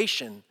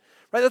restoration.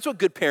 Right? That's what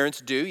good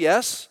parents do,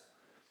 yes?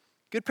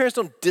 Good parents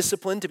don't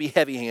discipline to be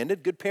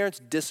heavy-handed. Good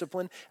parents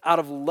discipline out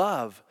of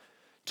love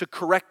to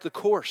correct the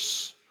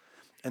course.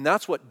 And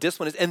that's what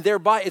discipline is. And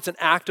thereby, it's an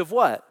act of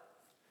what?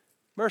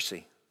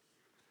 Mercy.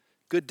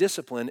 Good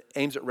discipline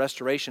aims at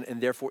restoration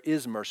and therefore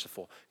is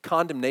merciful.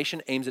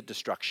 Condemnation aims at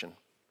destruction.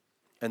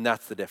 And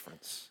that's the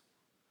difference.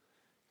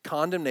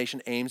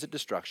 Condemnation aims at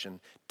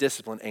destruction.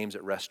 Discipline aims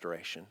at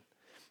restoration.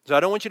 So I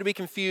don't want you to be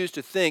confused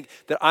to think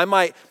that I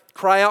might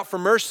cry out for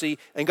mercy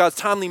and God's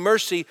timely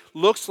mercy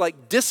looks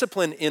like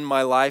discipline in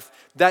my life.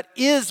 That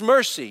is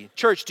mercy.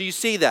 Church, do you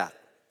see that?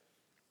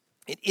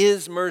 It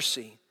is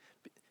mercy.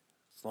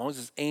 As long as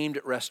it's aimed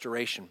at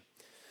restoration.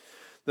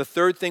 The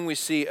third thing we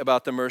see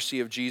about the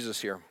mercy of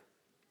Jesus here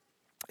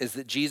is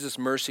that Jesus'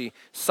 mercy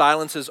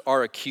silences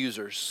our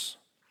accusers.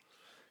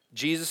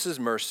 Jesus'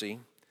 mercy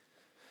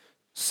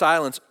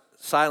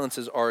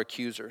silences our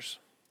accusers.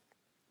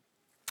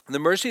 The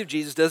mercy of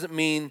Jesus doesn't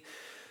mean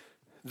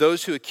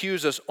those who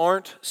accuse us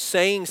aren't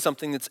saying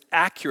something that's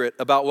accurate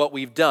about what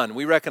we've done.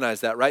 We recognize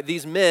that, right?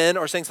 These men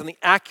are saying something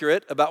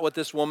accurate about what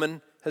this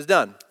woman has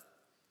done.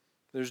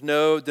 There's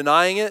no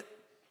denying it.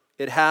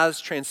 It has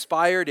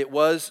transpired. It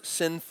was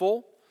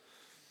sinful.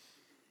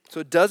 So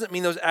it doesn't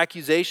mean those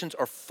accusations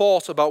are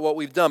false about what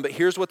we've done. But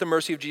here's what the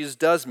mercy of Jesus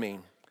does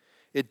mean.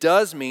 It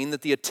does mean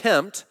that the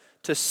attempt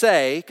to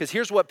say, because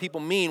here's what people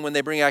mean when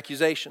they bring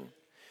accusation,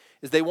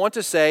 is they want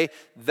to say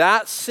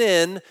that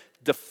sin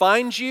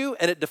defines you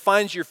and it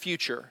defines your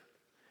future.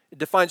 It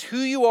defines who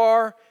you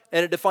are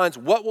and it defines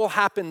what will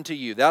happen to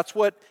you. That's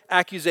what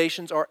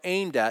accusations are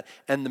aimed at.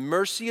 And the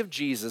mercy of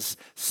Jesus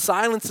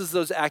silences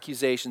those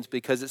accusations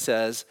because it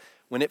says,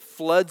 when it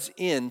floods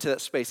into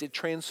that space, it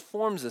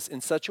transforms us in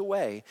such a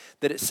way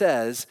that it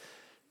says,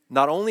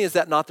 not only is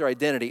that not their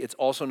identity, it's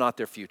also not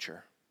their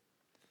future.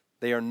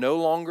 They are no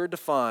longer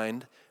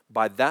defined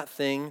by that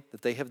thing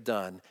that they have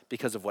done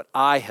because of what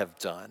I have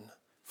done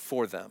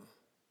for them.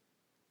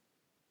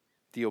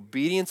 The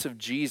obedience of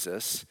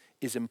Jesus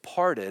is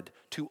imparted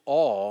to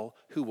all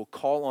who will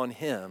call on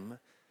him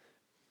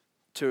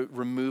to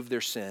remove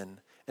their sin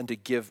and to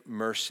give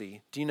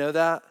mercy. Do you know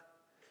that?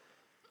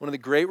 One of the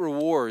great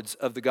rewards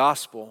of the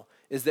gospel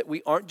is that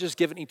we aren't just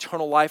given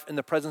eternal life in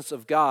the presence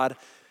of God.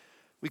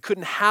 We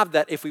couldn't have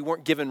that if we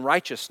weren't given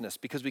righteousness,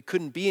 because we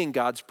couldn't be in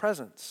God's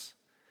presence.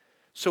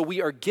 So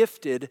we are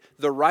gifted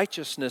the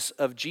righteousness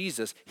of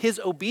Jesus. His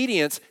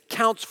obedience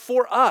counts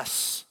for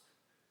us.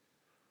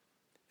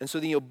 And so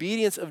the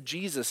obedience of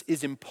Jesus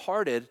is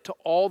imparted to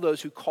all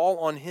those who call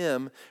on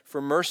him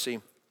for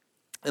mercy.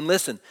 And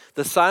listen,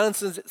 the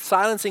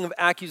silencing of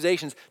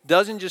accusations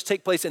doesn't just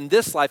take place in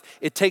this life,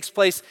 it takes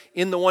place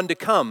in the one to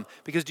come.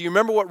 Because do you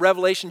remember what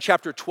Revelation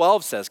chapter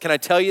 12 says? Can I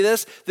tell you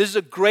this? This is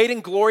a great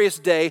and glorious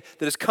day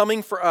that is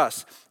coming for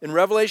us. In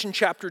Revelation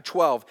chapter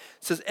 12,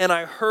 it says, "And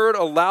I heard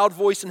a loud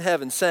voice in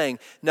heaven saying,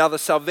 now the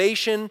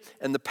salvation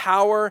and the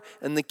power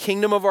and the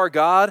kingdom of our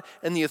God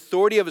and the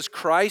authority of his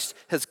Christ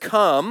has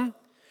come,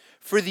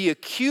 for the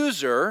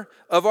accuser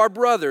of our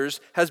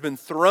brothers has been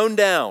thrown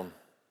down,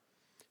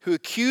 who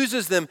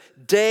accuses them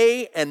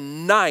day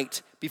and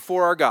night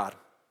before our God.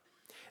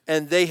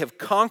 And they have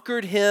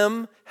conquered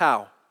him,"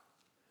 how?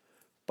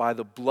 "By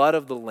the blood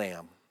of the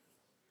Lamb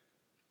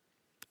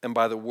and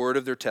by the word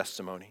of their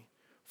testimony.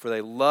 For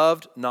they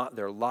loved not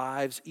their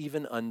lives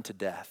even unto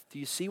death." Do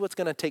you see what's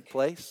going to take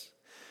place?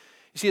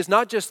 You see, it's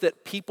not just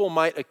that people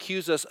might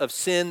accuse us of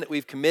sin that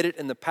we've committed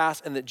in the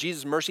past and that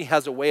Jesus' mercy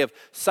has a way of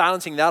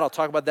silencing that. I'll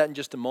talk about that in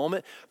just a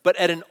moment. But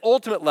at an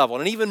ultimate level,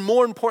 and an even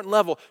more important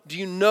level, do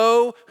you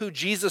know who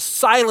Jesus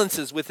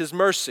silences with his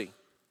mercy?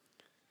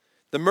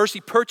 The mercy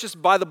purchased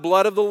by the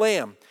blood of the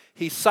Lamb.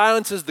 He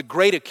silences the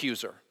great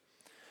accuser,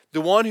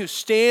 the one who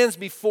stands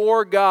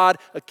before God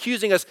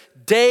accusing us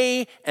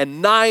day and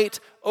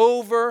night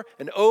over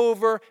and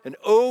over and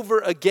over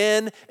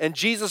again. And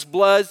Jesus'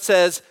 blood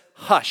says,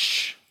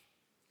 hush.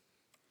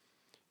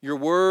 Your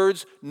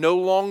words no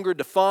longer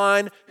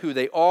define who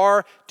they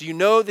are. Do you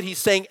know that he's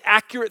saying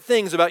accurate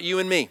things about you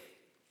and me?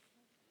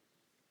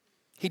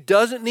 He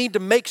doesn't need to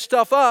make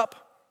stuff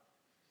up.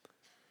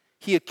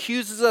 He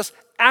accuses us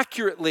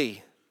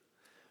accurately.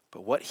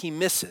 But what he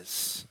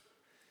misses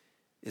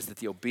is that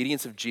the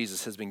obedience of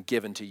Jesus has been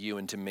given to you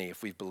and to me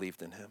if we've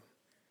believed in him.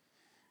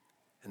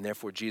 And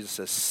therefore Jesus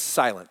says,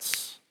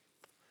 silence.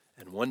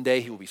 And one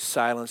day he will be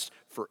silenced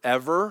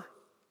forever.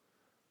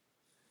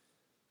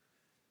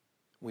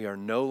 We are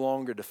no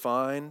longer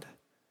defined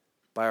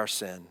by our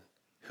sin.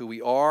 Who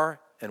we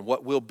are and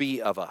what will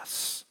be of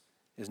us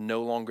is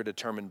no longer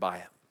determined by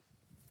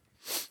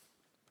it.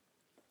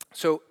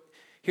 So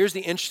here's the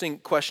interesting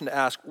question to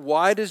ask.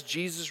 Why does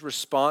Jesus'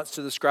 response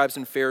to the scribes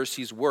and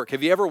Pharisees work?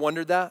 Have you ever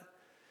wondered that?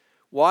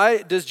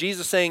 Why does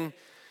Jesus saying,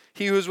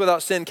 "He who is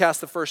without sin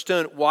cast the first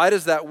stone," why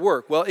does that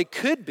work? Well, it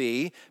could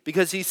be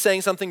because he's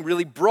saying something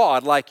really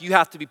broad, like you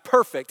have to be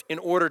perfect in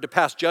order to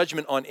pass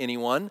judgment on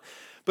anyone.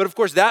 But of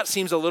course, that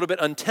seems a little bit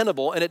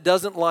untenable, and it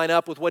doesn't line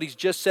up with what he's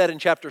just said in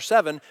chapter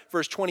 7,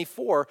 verse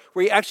 24,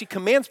 where he actually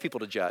commands people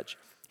to judge.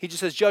 He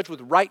just says, judge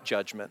with right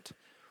judgment.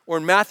 Or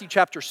in Matthew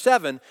chapter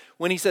 7,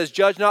 when he says,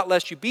 judge not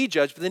lest you be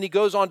judged, but then he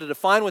goes on to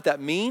define what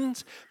that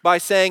means by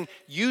saying,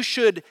 you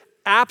should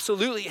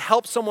absolutely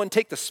help someone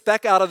take the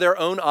speck out of their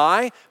own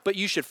eye, but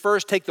you should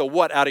first take the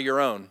what out of your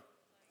own?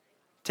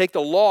 Take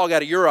the log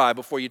out of your eye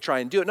before you try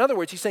and do it. In other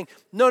words, he's saying,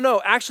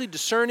 no, actually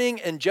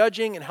discerning and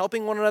judging and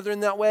helping one another in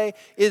that way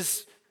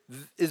is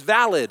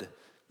valid.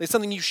 It's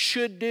something you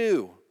should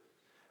do,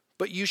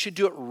 but you should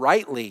do it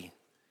rightly,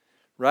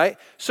 right?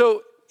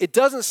 So it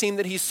doesn't seem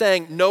that he's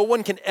saying no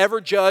one can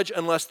ever judge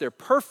unless they're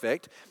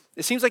perfect.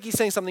 It seems like he's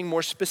saying something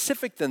more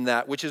specific than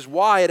that, which is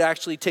why it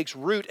actually takes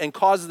root and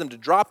causes them to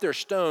drop their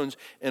stones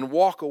and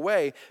walk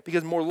away,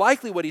 because more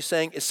likely what he's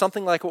saying is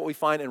something like what we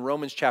find in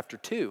Romans chapter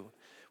 2,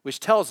 which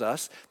tells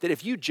us that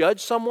if you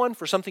judge someone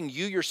for something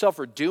you yourself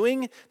are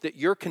doing, that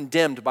you're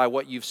condemned by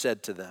what you've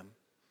said to them.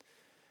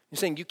 You're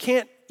saying you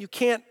can't,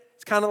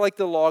 it's kind of like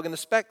the log and the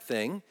speck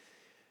thing.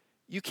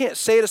 You can't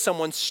say to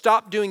someone,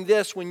 stop doing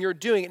this when you're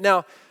doing it.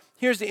 Now,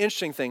 here's the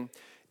interesting thing.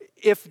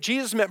 If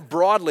Jesus meant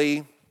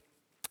broadly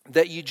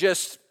that you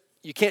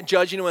can't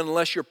judge anyone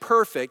unless you're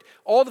perfect,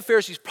 all the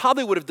Pharisees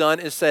probably would have done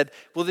is said,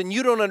 well, then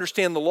you don't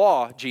understand the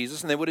law,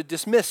 Jesus, and they would have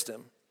dismissed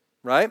him,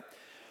 right?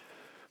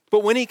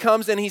 But when he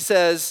comes and he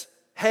says,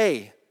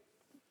 hey,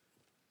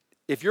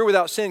 if you're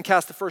without sin,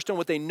 cast the first stone,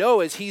 what they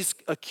know is he's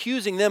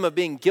accusing them of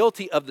being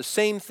guilty of the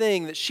same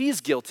thing that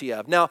she's guilty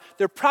of. Now,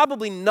 they're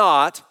probably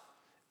not,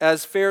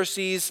 as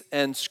Pharisees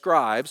and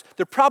scribes,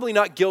 they're probably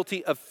not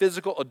guilty of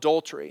physical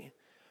adultery.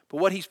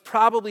 But what he's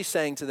probably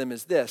saying to them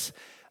is this: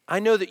 I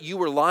know that you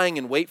were lying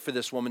in wait for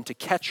this woman to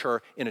catch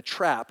her in a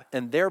trap,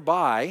 and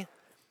thereby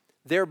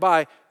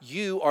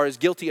you are as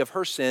guilty of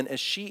her sin as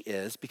she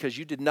is, because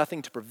you did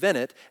nothing to prevent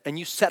it, and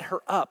you set her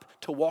up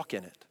to walk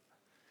in it.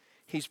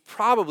 He's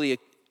probably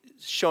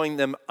showing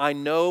them, I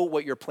know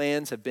what your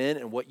plans have been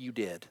and what you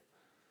did,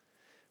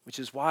 which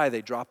is why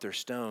they drop their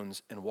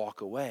stones and walk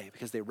away,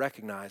 because they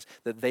recognize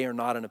that they are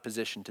not in a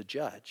position to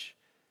judge.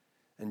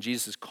 And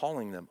Jesus is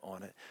calling them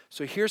on it.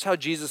 So here's how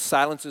Jesus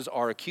silences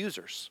our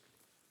accusers.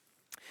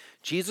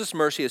 Jesus'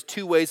 mercy has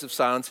two ways of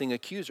silencing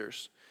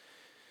accusers.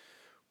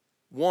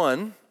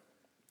 One,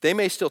 they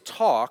may still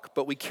talk,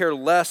 but we care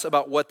less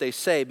about what they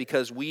say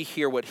because we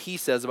hear what he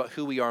says about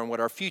who we are and what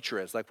our future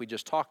is, like we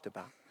just talked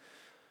about.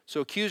 So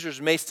accusers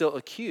may still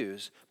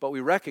accuse, but we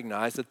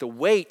recognize that the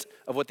weight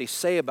of what they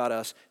say about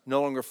us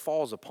no longer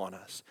falls upon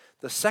us.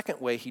 The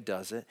second way he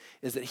does it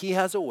is that he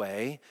has a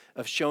way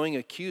of showing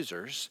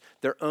accusers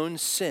their own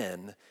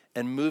sin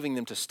and moving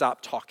them to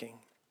stop talking.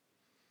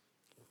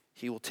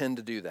 He will tend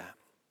to do that.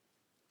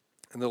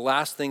 And the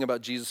last thing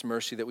about Jesus'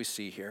 mercy that we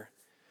see here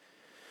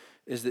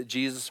is that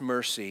Jesus'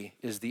 mercy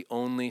is the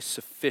only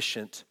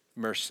sufficient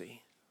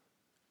mercy.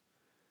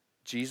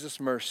 Jesus'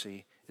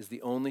 mercy is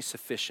the only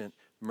sufficient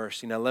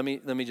mercy. Now let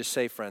me just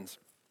say, friends,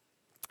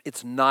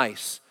 it's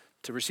nice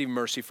to receive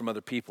mercy from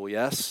other people,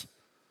 yes?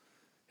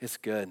 It's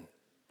good.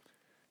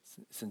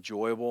 It's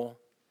enjoyable.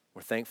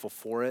 We're thankful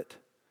for it.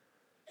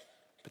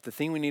 But the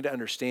thing we need to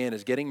understand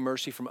is getting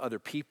mercy from other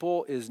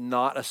people is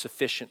not a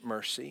sufficient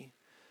mercy.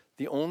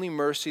 The only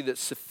mercy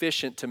that's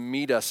sufficient to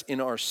meet us in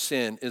our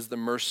sin is the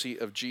mercy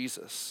of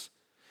Jesus.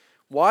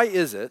 Why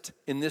is it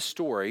in this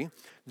story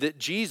that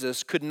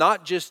Jesus could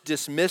not just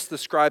dismiss the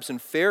scribes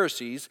and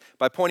Pharisees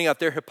by pointing out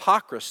their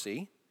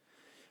hypocrisy,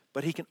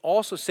 but he can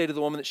also say to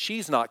the woman that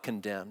she's not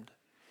condemned?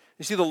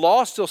 You see, the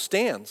law still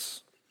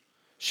stands.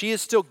 She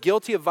is still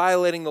guilty of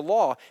violating the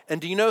law.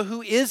 And do you know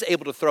who is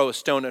able to throw a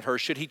stone at her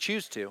should he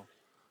choose to?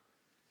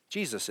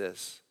 Jesus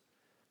is,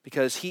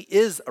 because he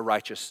is a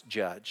righteous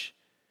judge.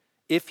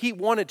 If he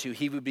wanted to,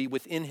 he would be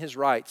within his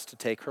rights to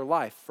take her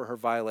life for her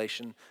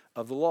violation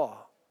of the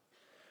law.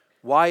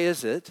 Why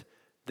is it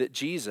that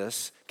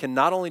Jesus can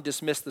not only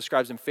dismiss the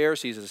scribes and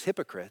Pharisees as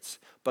hypocrites,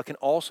 but can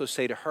also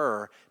say to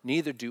her,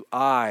 neither do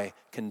I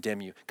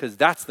condemn you? Because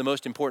that's the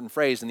most important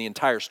phrase in the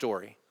entire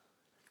story.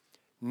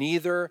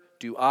 Neither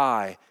do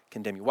I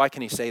condemn you. Why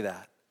can he say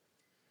that?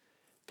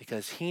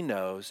 Because he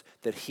knows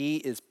that he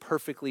is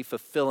perfectly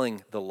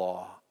fulfilling the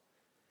law.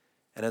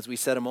 And as we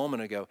said a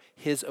moment ago,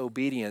 his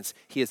obedience,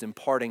 he is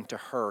imparting to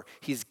her.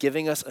 He's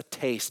giving us a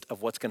taste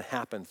of what's going to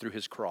happen through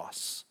his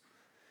cross.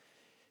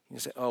 You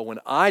say, oh, when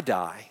I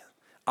die,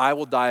 I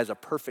will die as a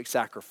perfect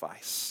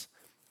sacrifice.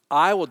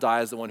 I will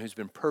die as the one who's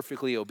been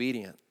perfectly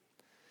obedient.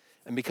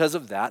 And because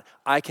of that,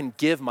 I can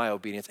give my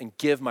obedience and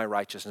give my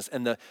righteousness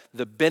and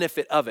the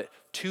benefit of it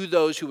to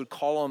those who would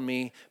call on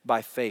me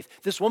by faith.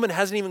 This woman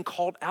hasn't even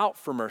called out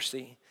for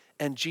mercy,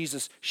 and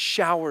Jesus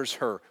showers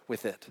her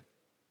with it.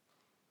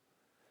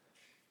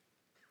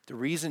 The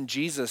reason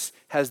Jesus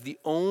has the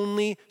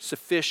only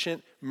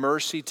sufficient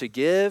mercy to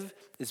give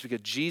is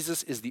because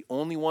Jesus is the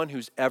only one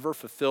who's ever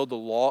fulfilled the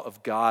law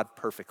of God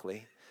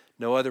perfectly.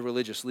 No other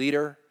religious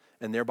leader,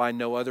 and thereby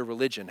no other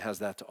religion has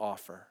that to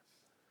offer.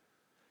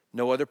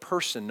 No other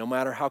person, no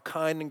matter how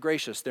kind and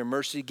gracious, their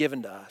mercy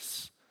given to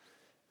us,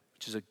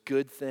 which is a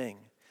good thing.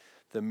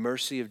 The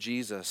mercy of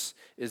Jesus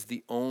is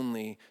the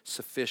only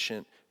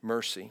sufficient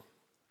mercy.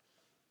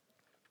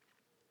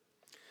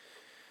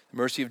 The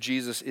mercy of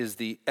Jesus is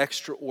the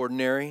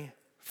extraordinary,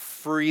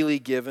 freely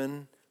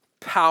given,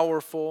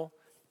 powerful,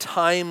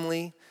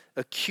 timely,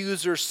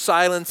 accuser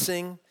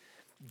silencing,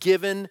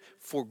 given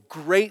for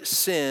great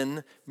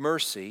sin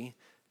mercy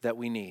that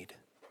we need.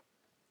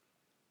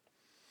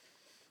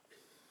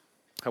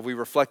 Have we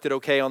reflected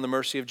okay on the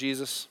mercy of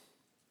Jesus?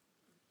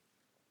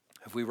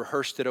 Have we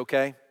rehearsed it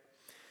okay?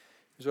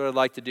 Here's what I'd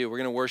like to do. We're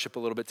going to worship a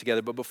little bit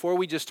together. But before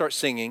we just start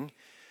singing,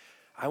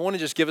 I want to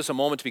just give us a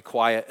moment to be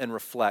quiet and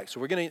reflect.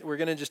 So we're going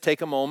to just take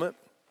a moment.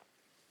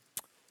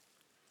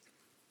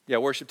 Yeah,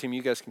 worship team,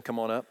 you guys can come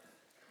on up.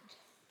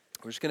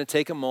 We're just going to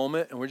take a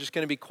moment and we're just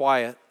going to be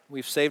quiet.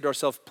 We've saved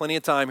ourselves plenty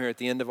of time here at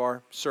the end of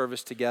our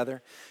service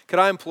together. Could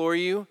I implore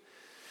you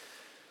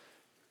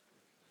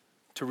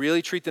to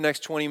really treat the next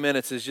 20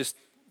 minutes as just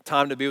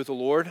time to be with the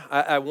Lord?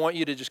 I want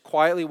you to just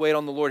quietly wait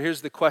on the Lord.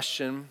 Here's the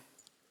question.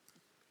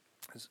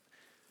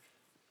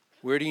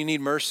 Where do you need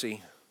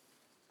mercy?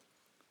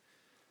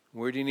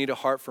 Where do you need a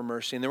heart for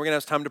mercy? And then we're going to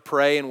have time to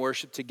pray and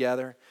worship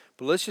together.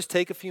 But let's just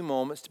take a few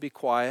moments to be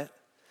quiet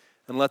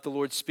and let the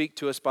Lord speak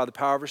to us by the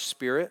power of His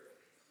Spirit.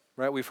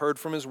 Right? We've heard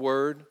from His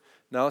Word.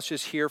 Now let's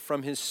just hear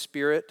from His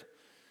Spirit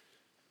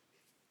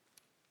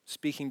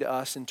speaking to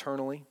us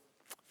internally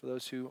for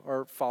those who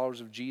are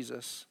followers of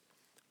Jesus.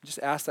 Just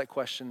ask that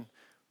question.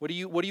 What do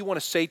you want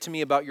to say to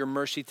me about your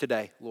mercy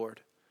today,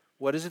 Lord?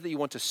 What is it that you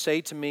want to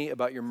say to me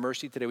about your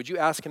mercy today? Would you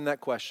ask Him that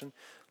question?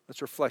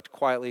 Let's reflect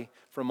quietly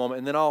for a moment,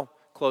 and then I'll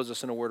close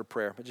us in a word of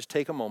prayer. But just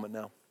take a moment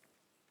now.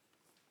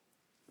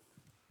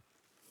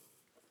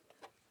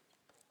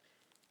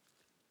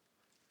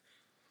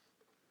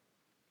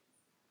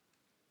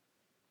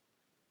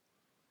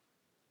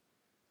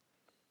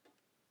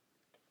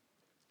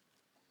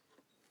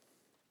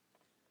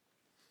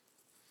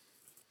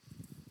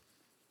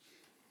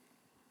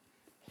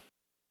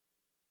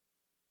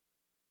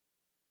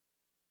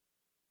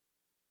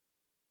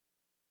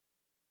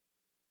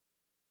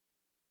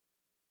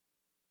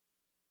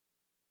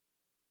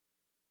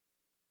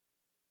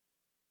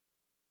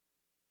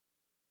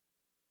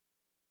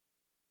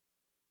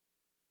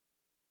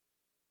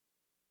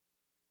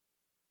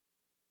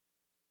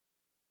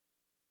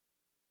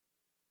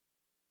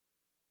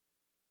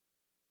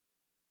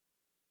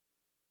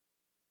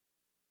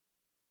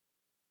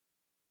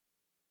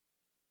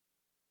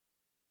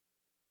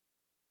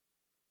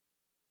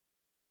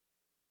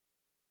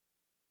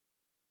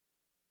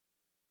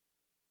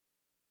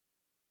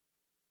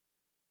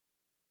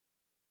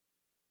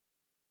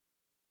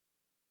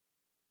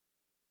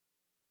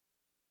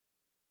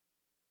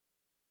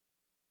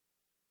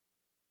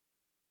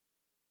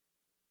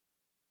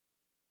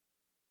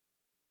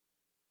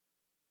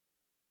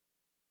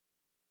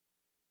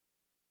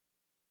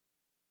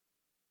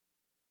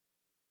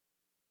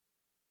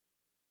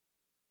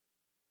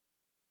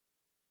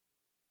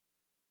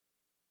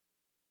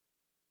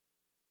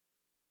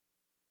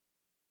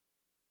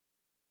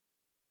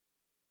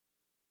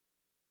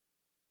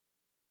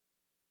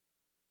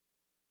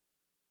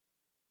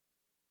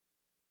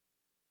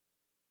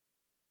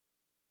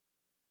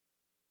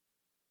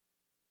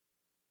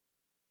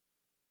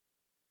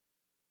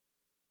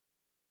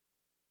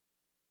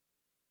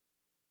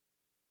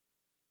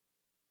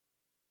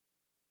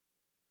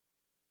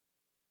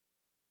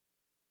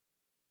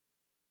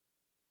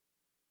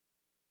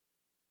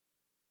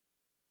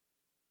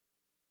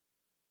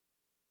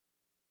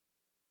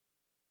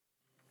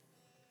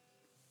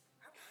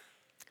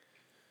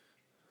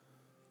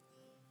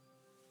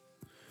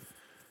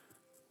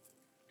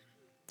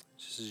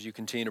 Just as you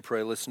continue to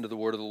pray, listen to the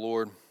word of the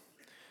Lord.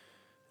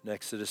 In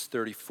Exodus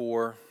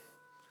 34,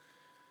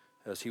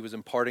 as he was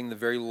imparting the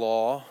very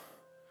law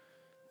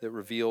that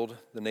revealed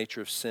the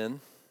nature of sin,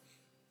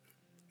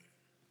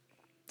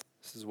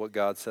 this is what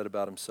God said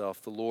about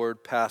himself. The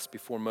Lord passed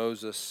before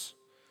Moses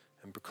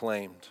and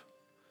proclaimed,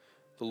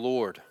 the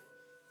Lord,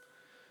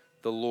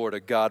 a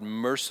God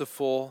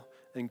merciful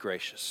and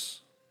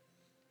gracious,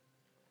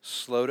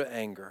 slow to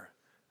anger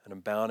and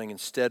abounding in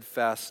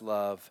steadfast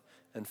love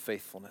and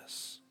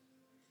faithfulness,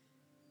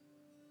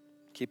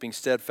 keeping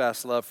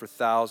steadfast love for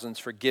thousands,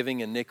 forgiving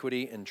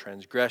iniquity and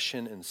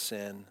transgression and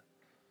sin,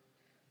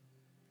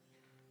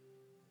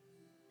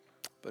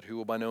 but who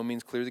will by no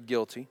means clear the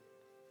guilty.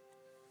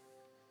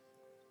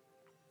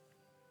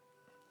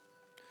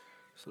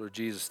 So Lord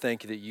Jesus,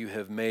 thank you that you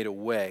have made a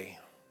way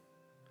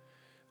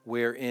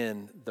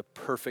wherein the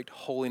perfect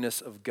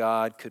holiness of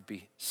God could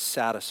be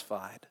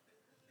satisfied,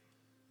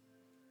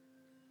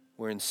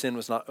 wherein sin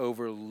was not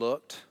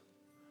overlooked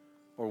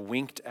or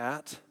winked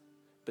at,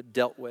 but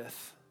dealt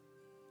with.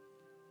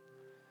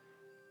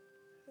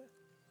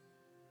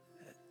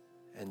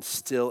 And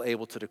still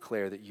able to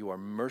declare that you are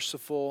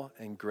merciful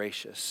and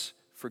gracious,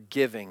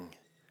 forgiving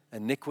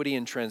iniquity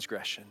and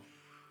transgression,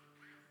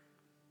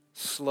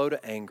 slow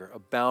to anger,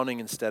 abounding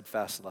in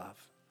steadfast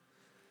love.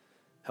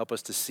 Help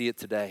us to see it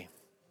today.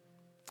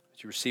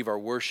 As you receive our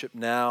worship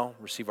now,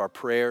 receive our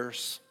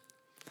prayers.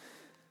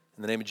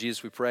 In the name of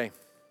Jesus we pray.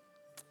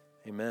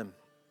 Amen.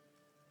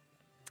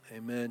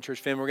 Amen.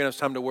 Church family, we're going to have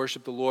time to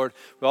worship the Lord.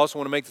 We also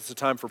want to make this a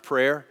time for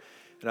prayer.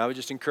 And I would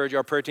just encourage you,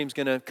 our prayer team's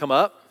going to come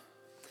up.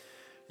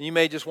 You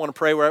may just want to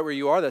pray right where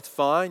you are. That's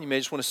fine. You may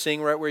just want to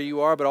sing right where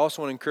you are. But I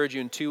also want to encourage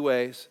you in two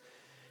ways.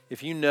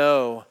 If you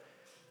know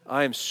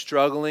I am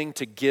struggling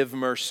to give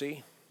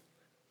mercy,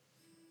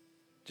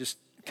 just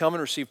come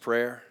and receive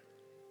prayer.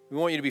 We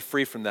want you to be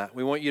free from that.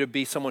 We want you to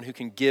be someone who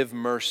can give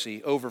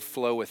mercy,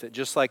 overflow with it,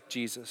 just like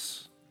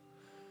Jesus.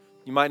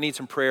 You might need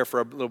some prayer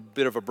for a little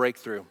bit of a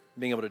breakthrough,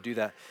 being able to do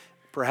that.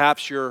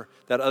 Perhaps you're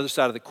that other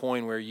side of the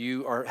coin where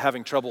you are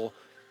having trouble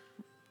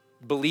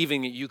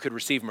believing that you could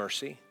receive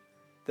mercy,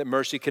 that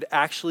mercy could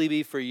actually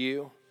be for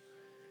you.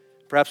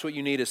 Perhaps what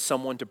you need is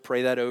someone to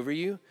pray that over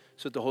you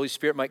so that the Holy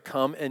Spirit might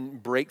come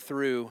and break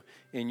through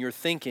in your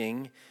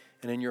thinking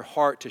and in your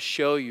heart to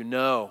show you,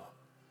 no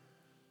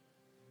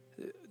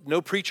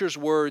preacher's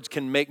words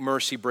can make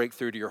mercy break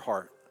through to your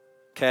heart,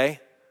 okay?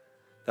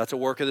 That's a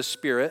work of the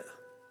Spirit.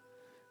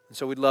 And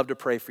so we'd love to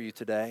pray for you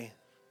today.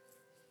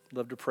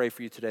 Love to pray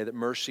for you today that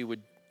mercy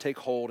would take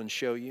hold and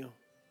show you.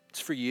 It's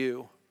for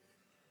you.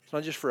 It's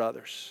not just for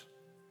others.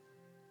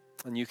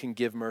 And you can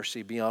give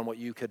mercy beyond what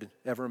you could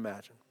ever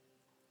imagine.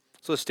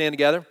 So let's stand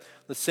together.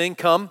 Let's sing,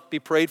 come, be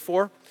prayed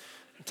for.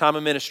 Time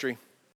of ministry.